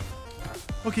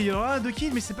 Ok, il y aura 2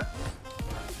 kills, mais c'est pas...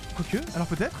 Quoique, alors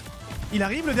peut-être? Il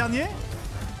arrive, le dernier?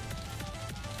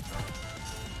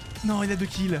 Non, il a 2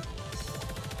 kills.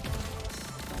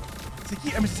 C'est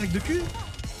qui? Ah mais c'est sac de cul?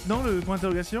 Non, le point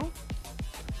d'interrogation?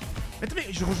 Attends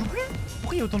mais je rejoue plus?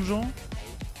 Pourquoi il y a autant de gens?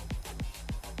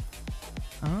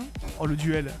 Hein? Oh le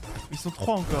duel. Ils sont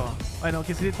 3 encore. Ouais non ok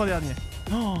c'est les 3 derniers.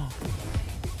 Oh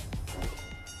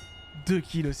 2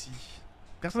 kills aussi.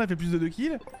 Personne n'a fait plus de 2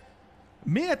 kills.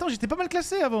 Mais attends j'étais pas mal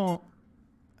classé avant.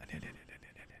 Allez.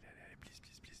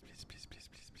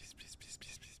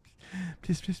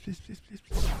 Please.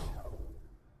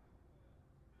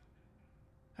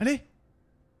 Allez.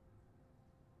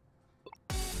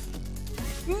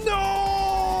 Non!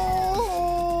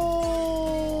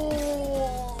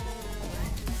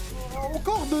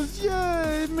 Encore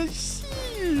deuxième, mais si!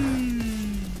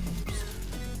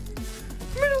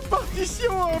 Mais l'autre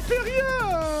partition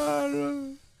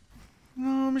impériale!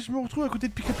 Non, mais je me retrouve à côté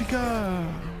de Pika Pika.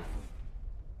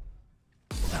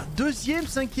 Deuxième,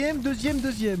 cinquième,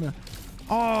 deuxième.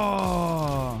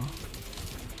 Oh!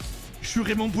 Je suis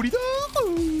Raymond Poulidor!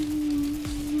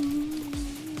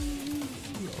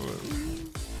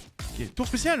 Ok, tour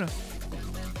spécial?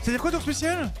 C'est-à-dire quoi tour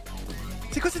spécial?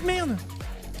 C'est quoi cette merde?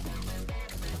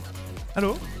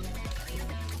 Allô?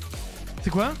 C'est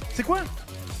quoi?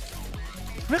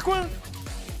 Vers quoi?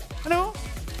 Allô?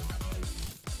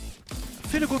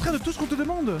 fais le contraire de tout ce qu'on te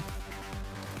demande.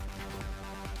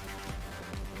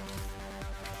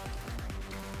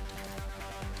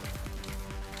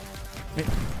 Mais...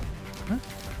 Hein?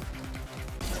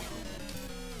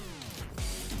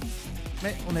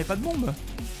 Mais on n'avait pas de bombe.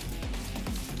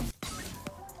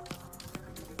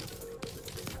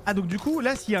 Ah donc du coup,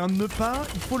 là s'il y a un ne pas,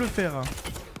 il faut le faire.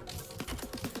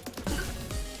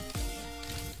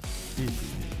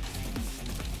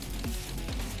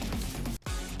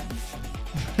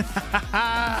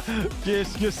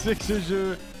 Qu'est-ce que c'est que ce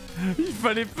jeu? Il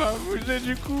fallait pas bouger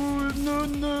du coup. Non,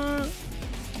 non.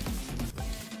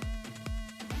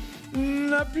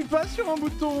 N'appuie pas sur un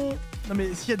bouton. Non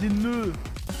mais s'il y a des nœuds,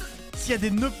 s'il y a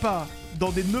des ne pas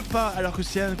dans des ne pas alors que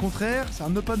c'est un contraire, c'est un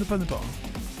ne pas, ne pas, ne pas.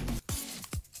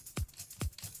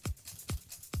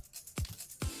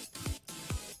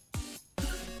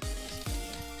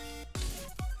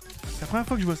 C'est la première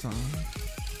fois que je vois ça. Hein.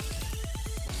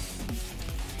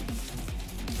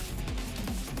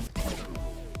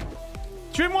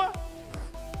 Tuez-moi!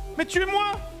 Mais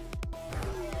tuez-moi!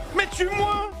 Mais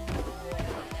tue-moi!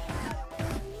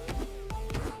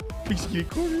 Qu'est-ce qu'il est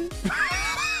con lui?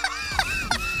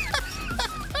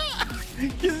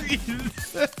 Qu'est-ce qu'il...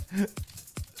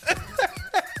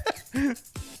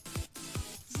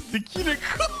 C'était qui le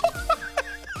con?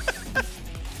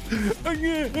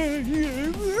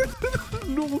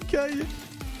 L'Urukai.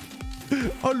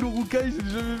 Oh l'Urukai, j'ai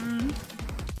jamais vu.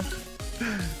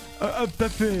 Hop,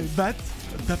 tapez bat,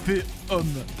 tapez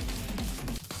homme.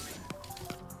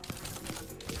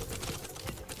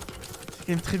 C'est quand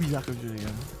même très bizarre comme jeu les gars.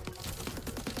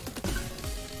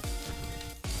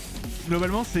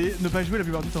 Globalement c'est ne pas jouer la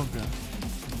plupart du temps quoi.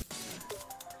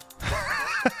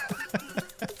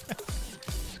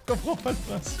 Je comprends pas le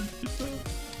principe putain.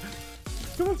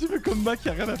 Comment tu fais comme Mac,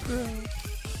 y'a rien à faire.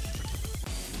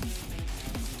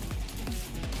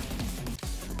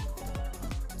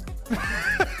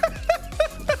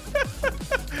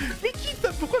 Mais qui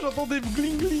t'a... Pourquoi j'entends des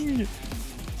gling gling?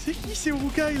 C'est qui ces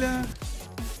Urukai là?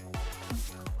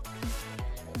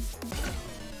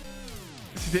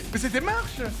 C'était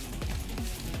marche.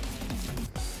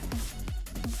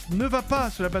 Ne va pas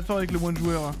sur la plateforme avec le moins de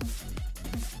joueurs.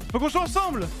 Faut qu'on soit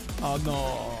ensemble. Oh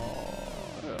non.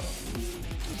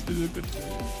 C'était de côté.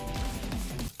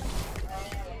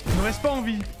 Il ne reste pas en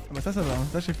vie. Ah bah ça va, hein.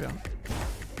 Ça je sais faire.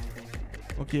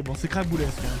 Ok bon c'est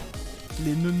craboulesque hein.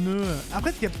 Les nœuds.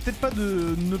 Après il y a peut-être pas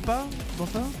de ne pas dans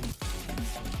ça.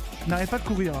 Je n'arrête pas de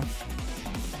courir.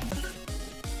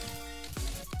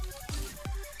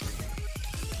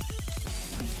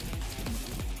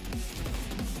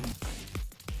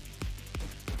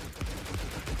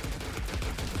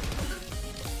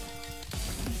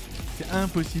 C'est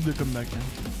impossible de comeback. Hein.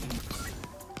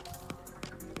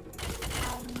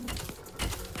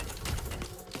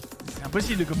 C'est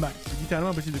impossible de comeback. C'est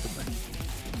littéralement impossible de comeback.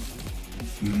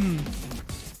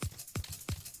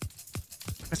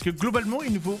 Parce que globalement,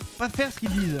 il ne faut pas faire ce qu'ils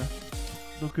disent.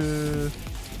 Donc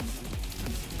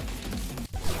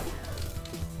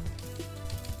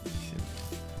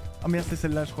oh merde, c'est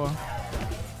celle-là, je crois.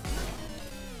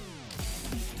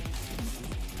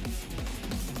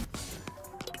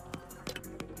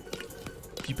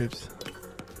 Peps.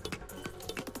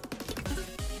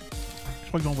 Je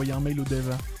crois que je vais envoyer un mail au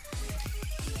dev.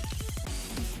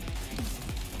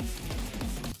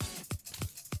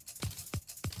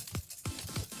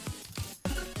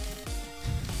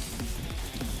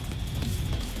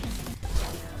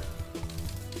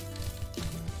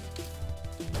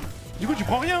 Du coup, tu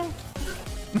prends rien.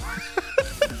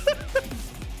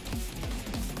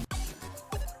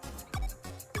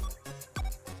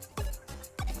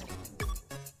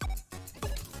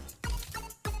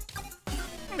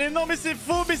 Mais non, mais c'est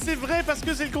faux, mais c'est vrai parce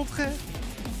que c'est le contraire.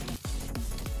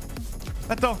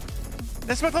 Attends,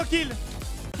 laisse-moi tranquille.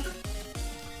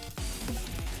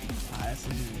 Ah, là, c'est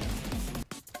GG.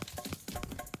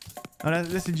 Ah, là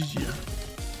c'est GG.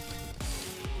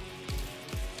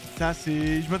 Ça,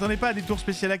 c'est... Je m'attendais pas à des tours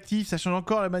spécial actifs, ça change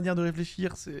encore la manière de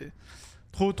réfléchir, c'est...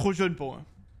 Trop jeune pour moi.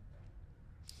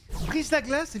 Brise la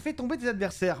glace et fais tomber tes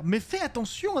adversaires. Mais fais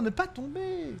attention à ne pas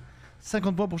tomber.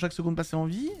 50 points pour chaque seconde passée en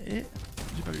vie et...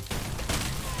 J'ai pas vu.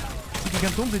 Si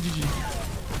quelqu'un tombe, c'est GG.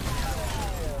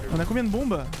 On a combien de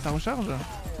bombes? Ça recharge?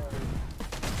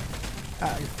 Ah,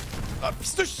 Ah,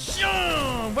 fils de chien!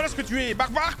 Voilà ce que tu es!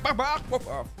 Barbare, barbare,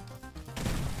 barbare!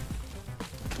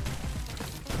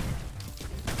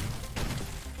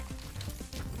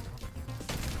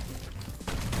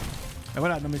 ah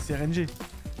voilà, non mais c'est RNG.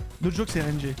 Notre joke c'est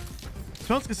RNG. Je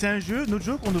pense que c'est un jeu, notre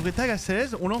joke, on devrait tag à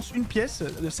 16, on lance une pièce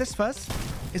de 16 faces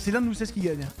et c'est l'un de nous 16 qui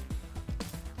gagne.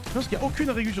 Je pense qu'il n'y a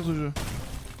aucune règle sur ce jeu.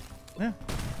 Hein?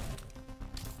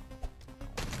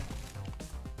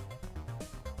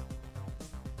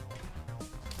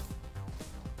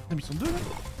 Ah, mais ils sont deux là?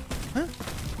 Hein?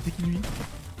 C'est qui lui?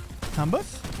 C'est un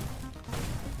boss?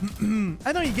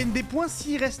 Ah non, il gagne des points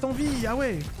s'il reste en vie. Ah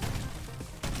ouais.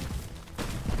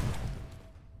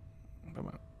 Pas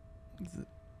mal.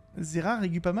 Zera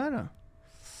régu pas mal.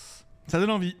 Ça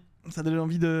donne envie. Ça donne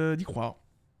envie d'y croire.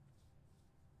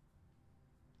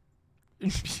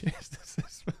 Une pièce de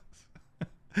 16.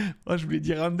 Oh, je voulais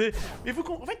dire un dé. Mais vous,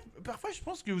 en fait, parfois je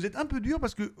pense que vous êtes un peu dur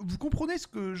parce que vous comprenez ce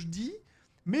que je dis,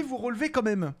 mais vous relevez quand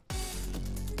même.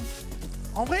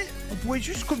 En vrai, on pourrait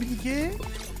juste communiquer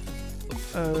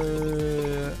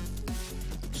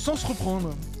sans se reprendre.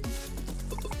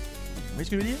 Vous voyez ce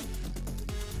que je veux dire?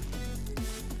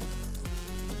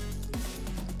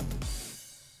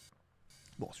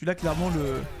 Bon, celui-là, clairement,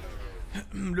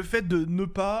 le fait de ne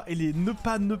pas et les ne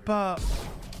pas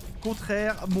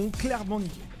contraires m'ont clairement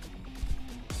niqué.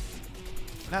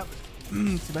 Là,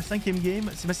 c'est ma 5ème game,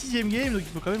 c'est ma 6ème game, donc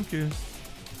il faut quand même que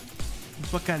on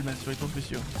soit calme hein, sur les temps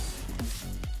spéciaux.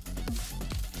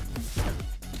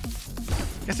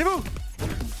 Cassez-vous!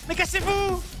 Mais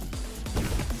cassez-vous!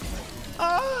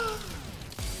 Ah!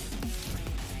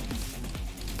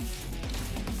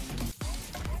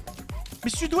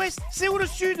 Mais sud-ouest, c'est où le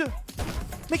sud?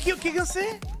 Mais qui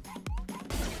sait?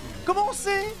 Comment on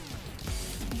sait?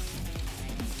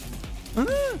 Hein?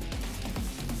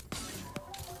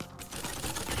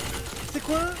 C'est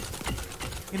quoi?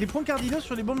 Il y a des points cardinaux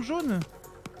sur les bandes jaunes?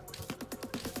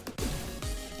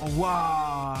 Oh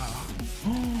waouh! Oh,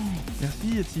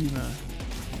 merci Yatim.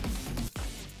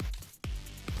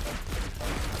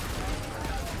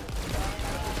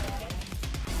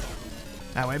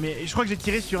 Ah ouais, mais je crois que j'ai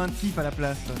tiré sur un type à la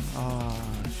place. Ah, oh,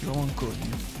 je suis vraiment un con.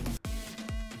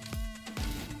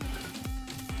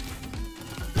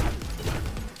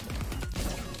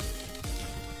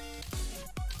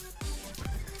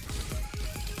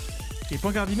 Les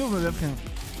points cardinaux, vous m'avez appris un.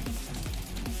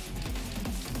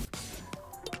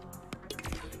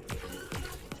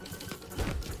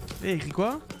 Et écrit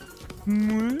quoi?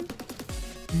 Mouais.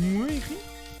 Mouais écrit?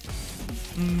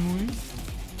 Mouais.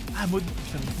 Ah, mode.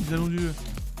 Putain, nous allons du.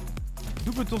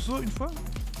 Double torso une fois?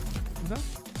 Comme ça?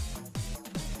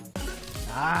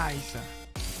 Nice.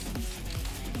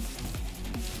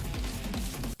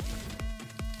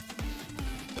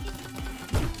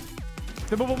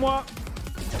 C'est bon pour moi.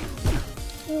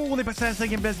 Ouh, on est passé à la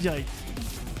 5ème place direct.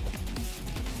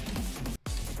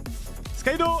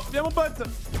 Skydo, viens mon pote.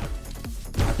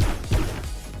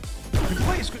 Mais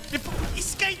pourquoi est-ce que... Mais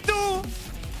Skydo!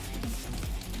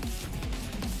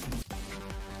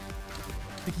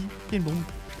 C'est qui? Il y a une bombe.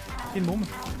 Il y a une bombe.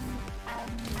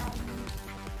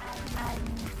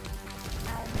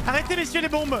 Arrêtez messieurs les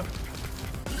bombes!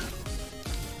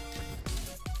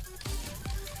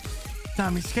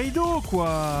 Putain mais Skydo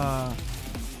quoi!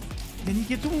 Il a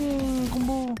niqué tout mon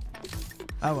combo!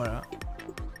 Ah voilà.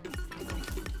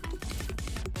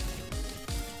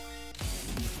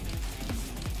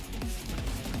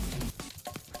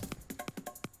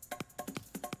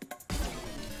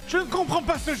 Je ne comprends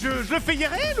pas ce jeu, je le fais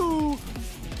IRL ou...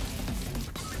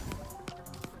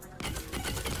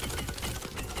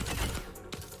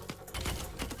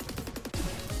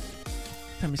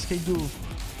 Putain mais Skydo.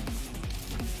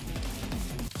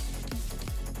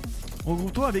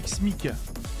 Regroupe-toi avec Smic.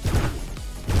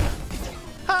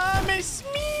 Ah mais Smic!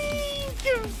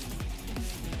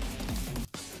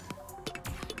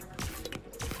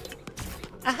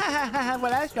 Ah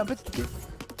voilà, je suis un peu tiqué.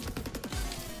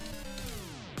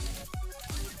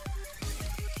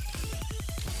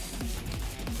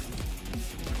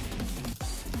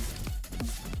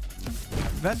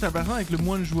 Là, c'est la personne avec le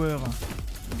moins de joueurs.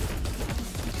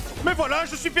 Mais voilà,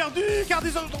 je suis perdu car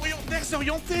des ordres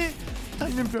orientés.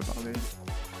 J'arrive même plus à parler.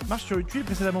 Marche sur une tuile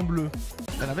précédemment bleue.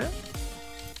 T'en avais?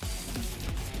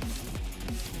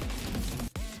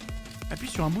 Appuie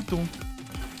sur un bouton.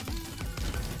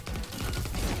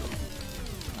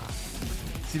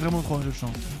 C'est vraiment trop un jeu de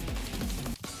chance.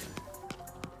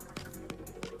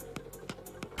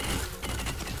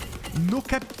 No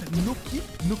cap, no keep,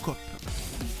 no cop.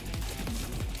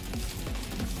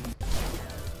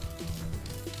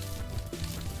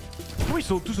 Comment ils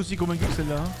sont tous aussi convaincus que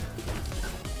celle-là hein?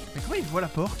 Mais comment ils voient la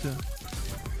porte?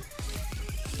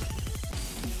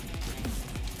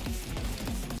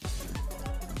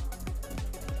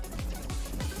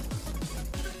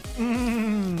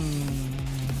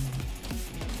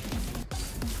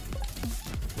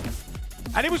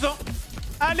 Allez-vous-en!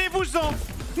 Allez-vous-en!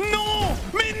 Non!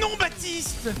 Mais non,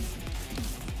 Baptiste!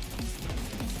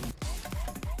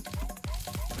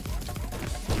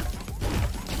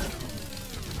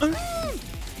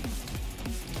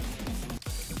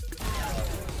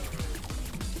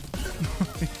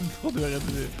 Trop de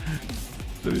regarder.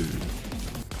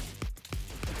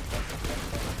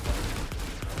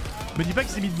 Me dis pas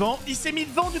qu'il s'est mis devant. Il s'est mis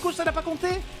devant, du coup ça n'a pas compté.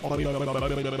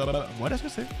 Voilà ce que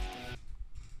c'est.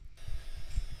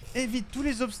 Évite tous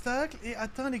les obstacles et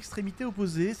atteins l'extrémité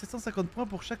opposée. 750 points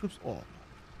pour chaque obstacle. Oh.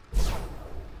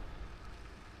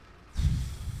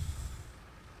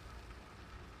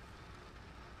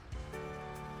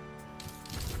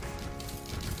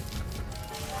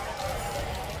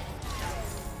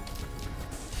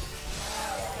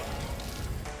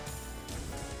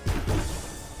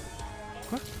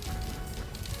 Quoi?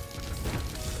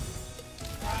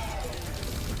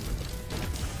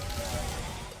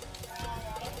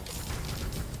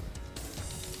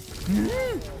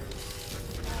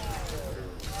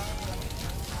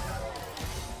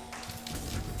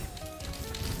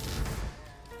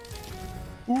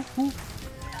 Ouh.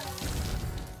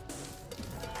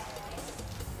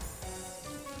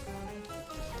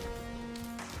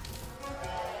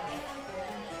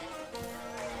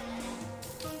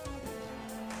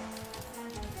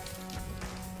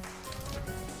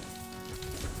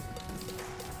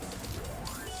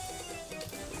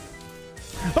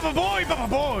 Papa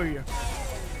boy.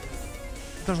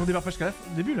 Attends, j'en démarre pas jusqu'à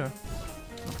le début là.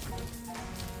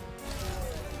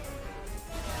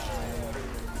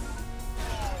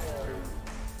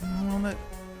 On a...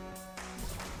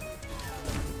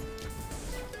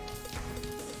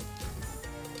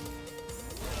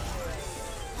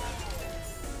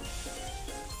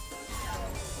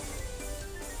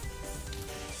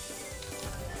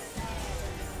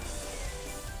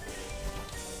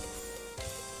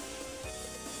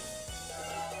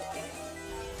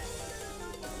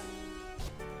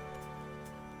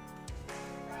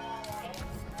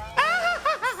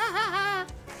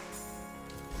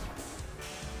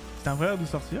 C'est un vrai air de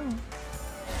sortir. Hein.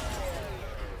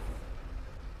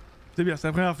 C'est bien, c'est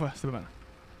la première fois, c'est pas mal.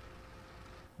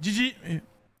 GG.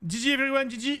 GG everyone,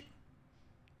 GG.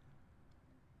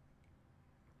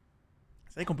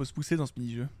 C'est vrai qu'on peut se pousser dans ce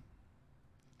mini-jeu.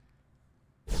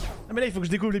 Ah mais là il faut que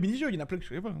je découvre les mini-jeux, il y en a plein que je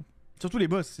connais pas. Hein. Surtout les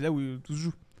boss, c'est là où tout se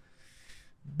joue.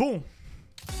 Bon.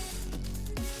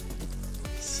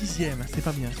 6ème, c'est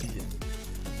pas bien 6ème.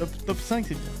 Top 5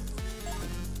 c'est bien.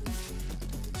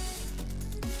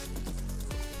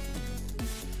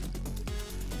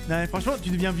 Non, franchement,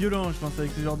 tu deviens violent, je pense,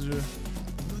 avec ce genre de jeu.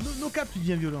 No cap, tu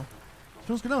deviens violent. Je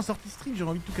pense que là, en sortie stream,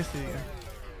 j'aurais envie de tout casser, les gars.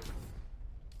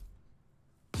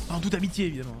 En toute amitié,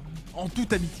 évidemment. En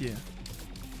toute amitié.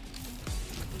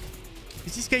 Et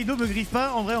si Skydo me griffe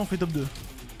pas, en vrai, on fait top 2.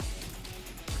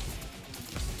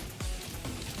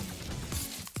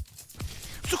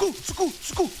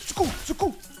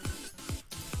 Secoue.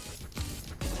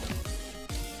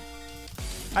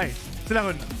 Allez, c'est la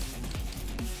run.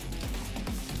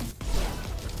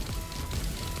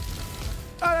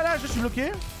 Ah là là, je suis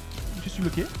bloqué. Je suis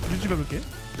pas bloqué.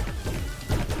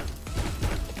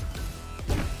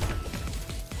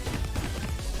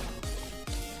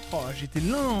 Oh, j'étais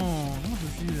lent. Comment je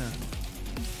suis là?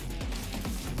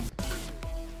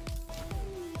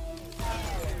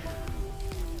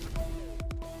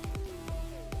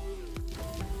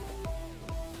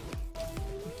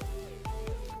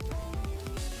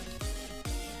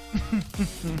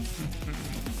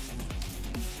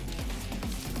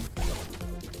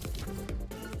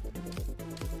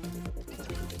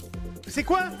 C'est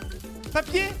quoi?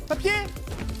 Papier?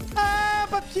 Ah,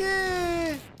 papier!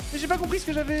 Mais j'ai pas compris ce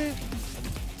que j'avais.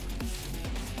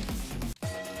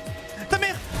 Ta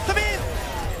mère!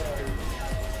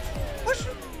 Oh,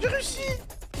 j'ai réussi!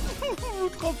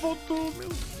 Grand fantôme,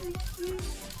 merci.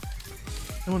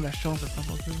 On a de la chance d'être un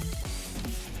fantôme.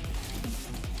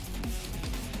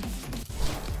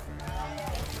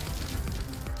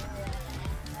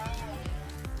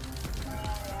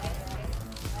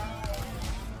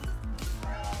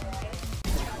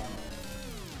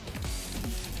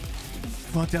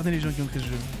 Faut interner les gens qui ont créé ce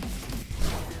jeu.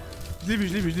 Je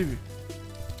l'ai vu.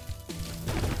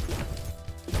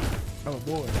 Ah bah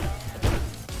bon ouais.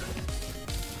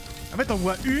 En fait on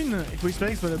voit une, il faut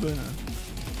espérer que ce soit la bonne.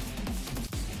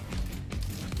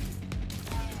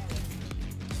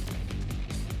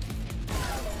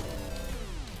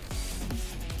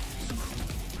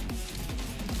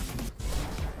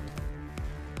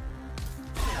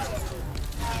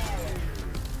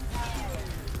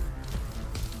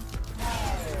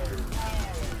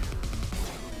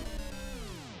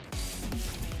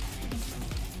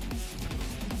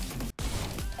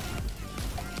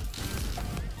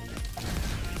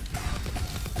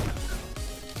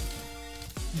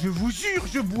 Je vous jure,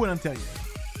 je boue à l'intérieur.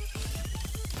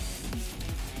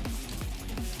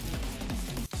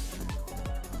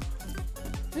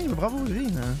 stream, bravo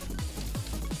Green.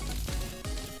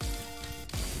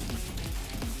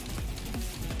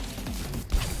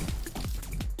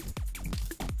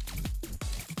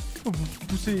 Oh, vous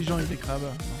poussez les gens avec des crabes. Non.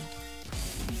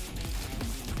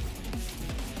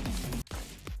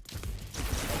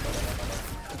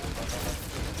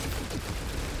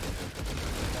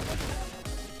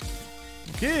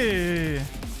 Ok.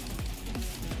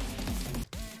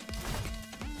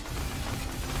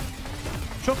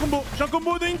 Je suis en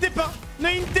combo, ne hintez pas, ne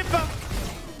hintez pas.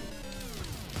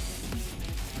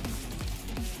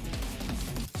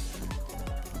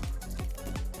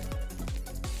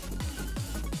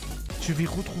 Je vais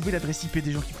retrouver l'adresse IP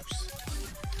des gens qui poussent.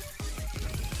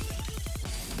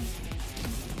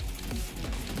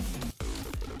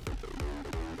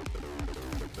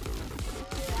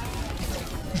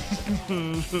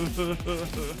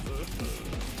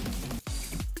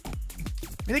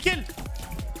 Mais lesquels?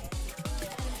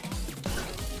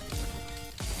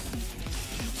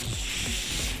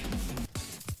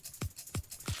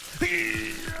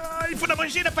 Il faut la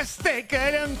manger la pastèque,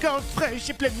 elle est encore fraîche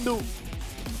et pleine d'eau.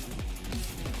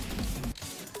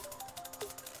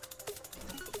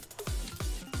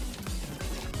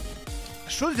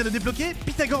 Shaunz vient de débloquer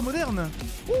Pythagore moderne.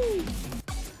 Ouh.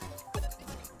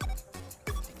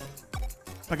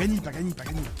 Pagani,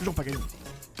 toujours Pagani.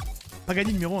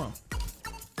 Pagani numéro 1.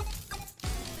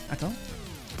 Attends.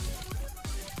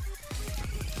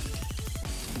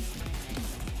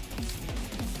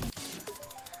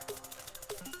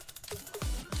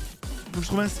 Faut que je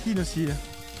trouve un skin aussi.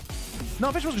 Non,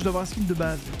 en fait, je pense que je dois avoir un skin de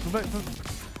base.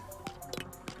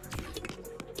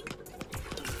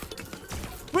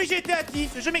 Oui, j'ai été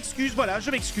hâtif, je m'excuse, voilà, je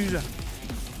m'excuse.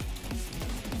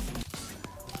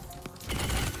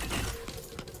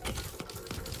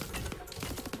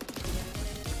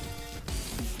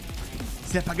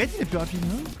 C'est la Pagani la plus rapide,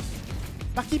 non?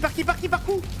 Par qui?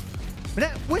 Mais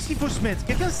là, où est-ce qu'il faut se mettre?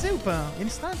 Quelqu'un sait ou pas? Il y a une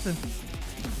strat?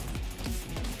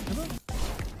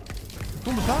 On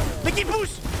tombe pas? Mais qui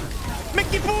pousse? Mais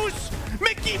qui pousse?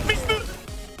 Mais qui pousse?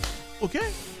 Ok.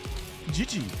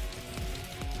 GG.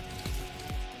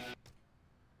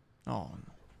 Oh non.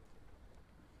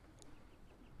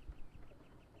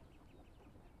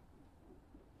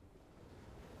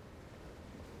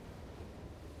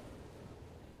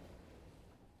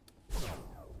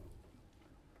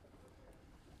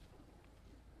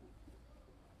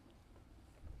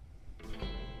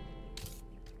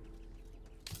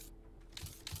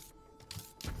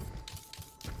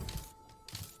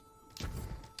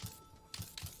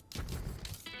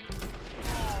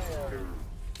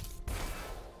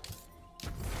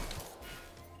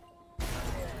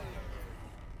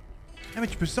 Ah mais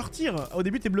tu peux sortir. Au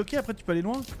début t'es bloqué, après tu peux aller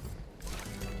loin.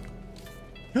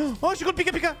 Oh je suis contre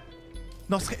Pika Pika.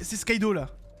 Non c'est Skydo là.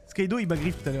 Skydo il m'a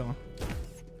griffe tout à l'heure.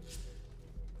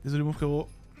 Désolé mon frérot.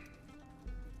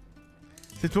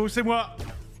 C'est toi ou c'est moi?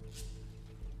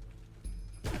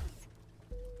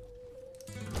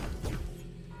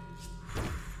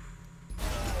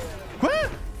 Quoi?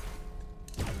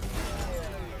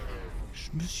 Je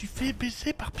me suis fait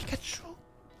baiser par Pikachu.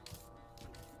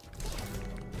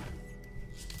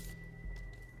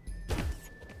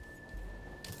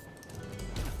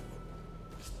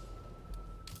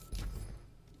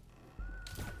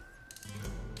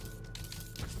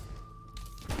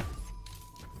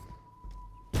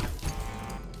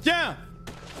 Tiens!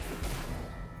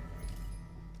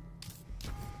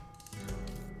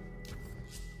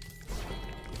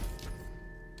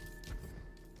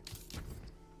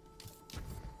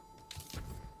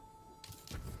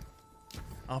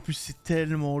 En plus c'est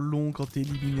tellement long quand t'es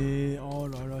éliminé. Oh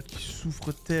là là, tu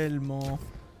souffres tellement.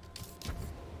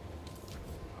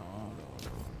 Oh là là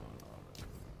là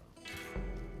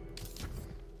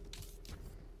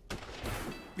là.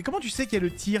 Mais comment tu sais qu'il y a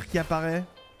le tir qui apparaît?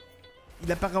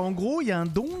 Il apparaît en gros, il y a un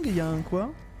dong, il y a un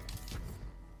quoi?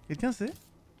 Quelqu'un sait?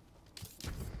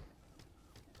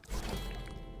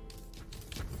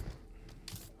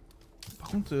 Par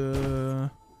contre,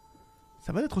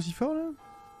 ça va d'être aussi fort là?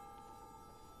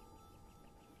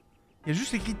 Il y a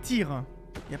juste écrit tir,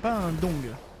 il n'y a pas un dong.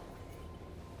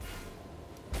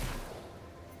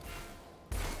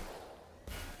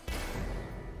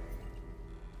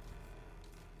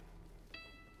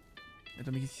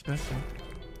 Attends mais qu'est-ce qui se passe là?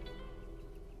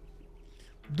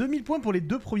 2000 points pour les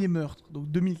 2 premiers meurtres, donc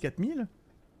 2000, 4000.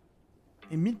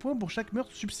 Et 1000 points pour chaque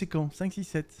meurtre subséquent, 5, 6,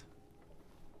 7.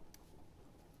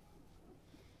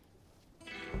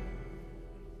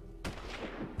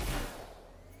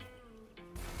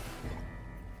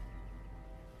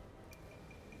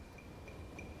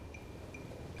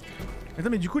 Attends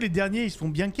mais du coup les derniers ils se font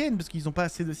bien ken parce qu'ils ont pas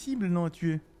assez de cibles non à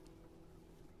tuer.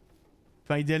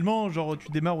 Enfin, idéalement, genre, tu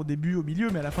démarres au début, au milieu,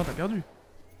 mais à la fin, t'as perdu.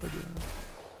 Pas de...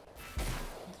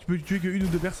 Tu peux tuer que 1 ou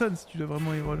 2 personnes si tu dois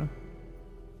vraiment y roll.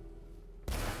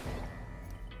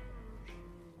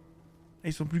 Et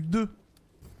ils sont plus que 2.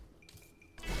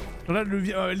 Genre là,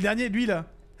 le dernier, lui,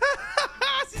 là.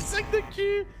 C'est sac de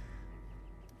cul.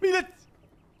 Mais il a...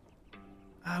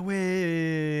 Ah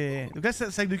ouais. Donc là,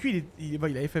 sac de cul,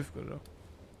 il a FF, quoi, genre.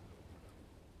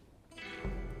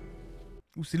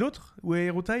 Ou c'est l'autre? Ou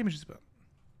Hero Time? Je sais pas.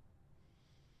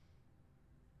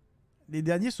 Les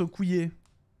derniers sont couillés.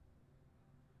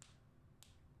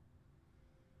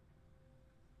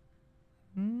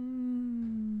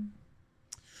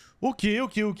 Ok,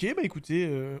 bah écoutez...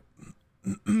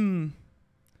 Je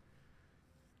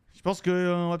pense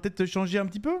qu'on va peut-être changer un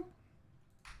petit peu.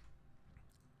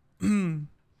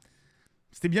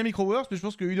 C'était bien Microworks, mais je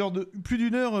pense que plus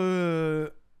d'une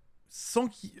heure sans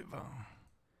qui... Enfin...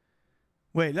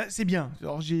 Ouais, là c'est bien.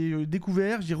 Alors j'ai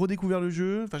redécouvert le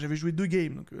jeu. Enfin, j'avais joué 2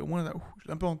 games, donc au moins j'ai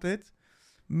un peu en tête.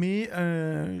 Mais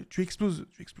tu exploses.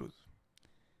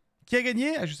 Qui a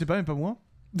gagné? Ah, je sais pas, même pas moi.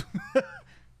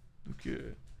 Donc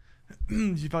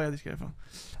j'ai pas regardé jusqu'à la fin.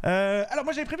 Alors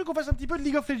moi j'avais prévu qu'on fasse un petit peu de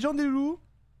League of Legends, les loulous.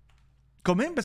 Quand même, parce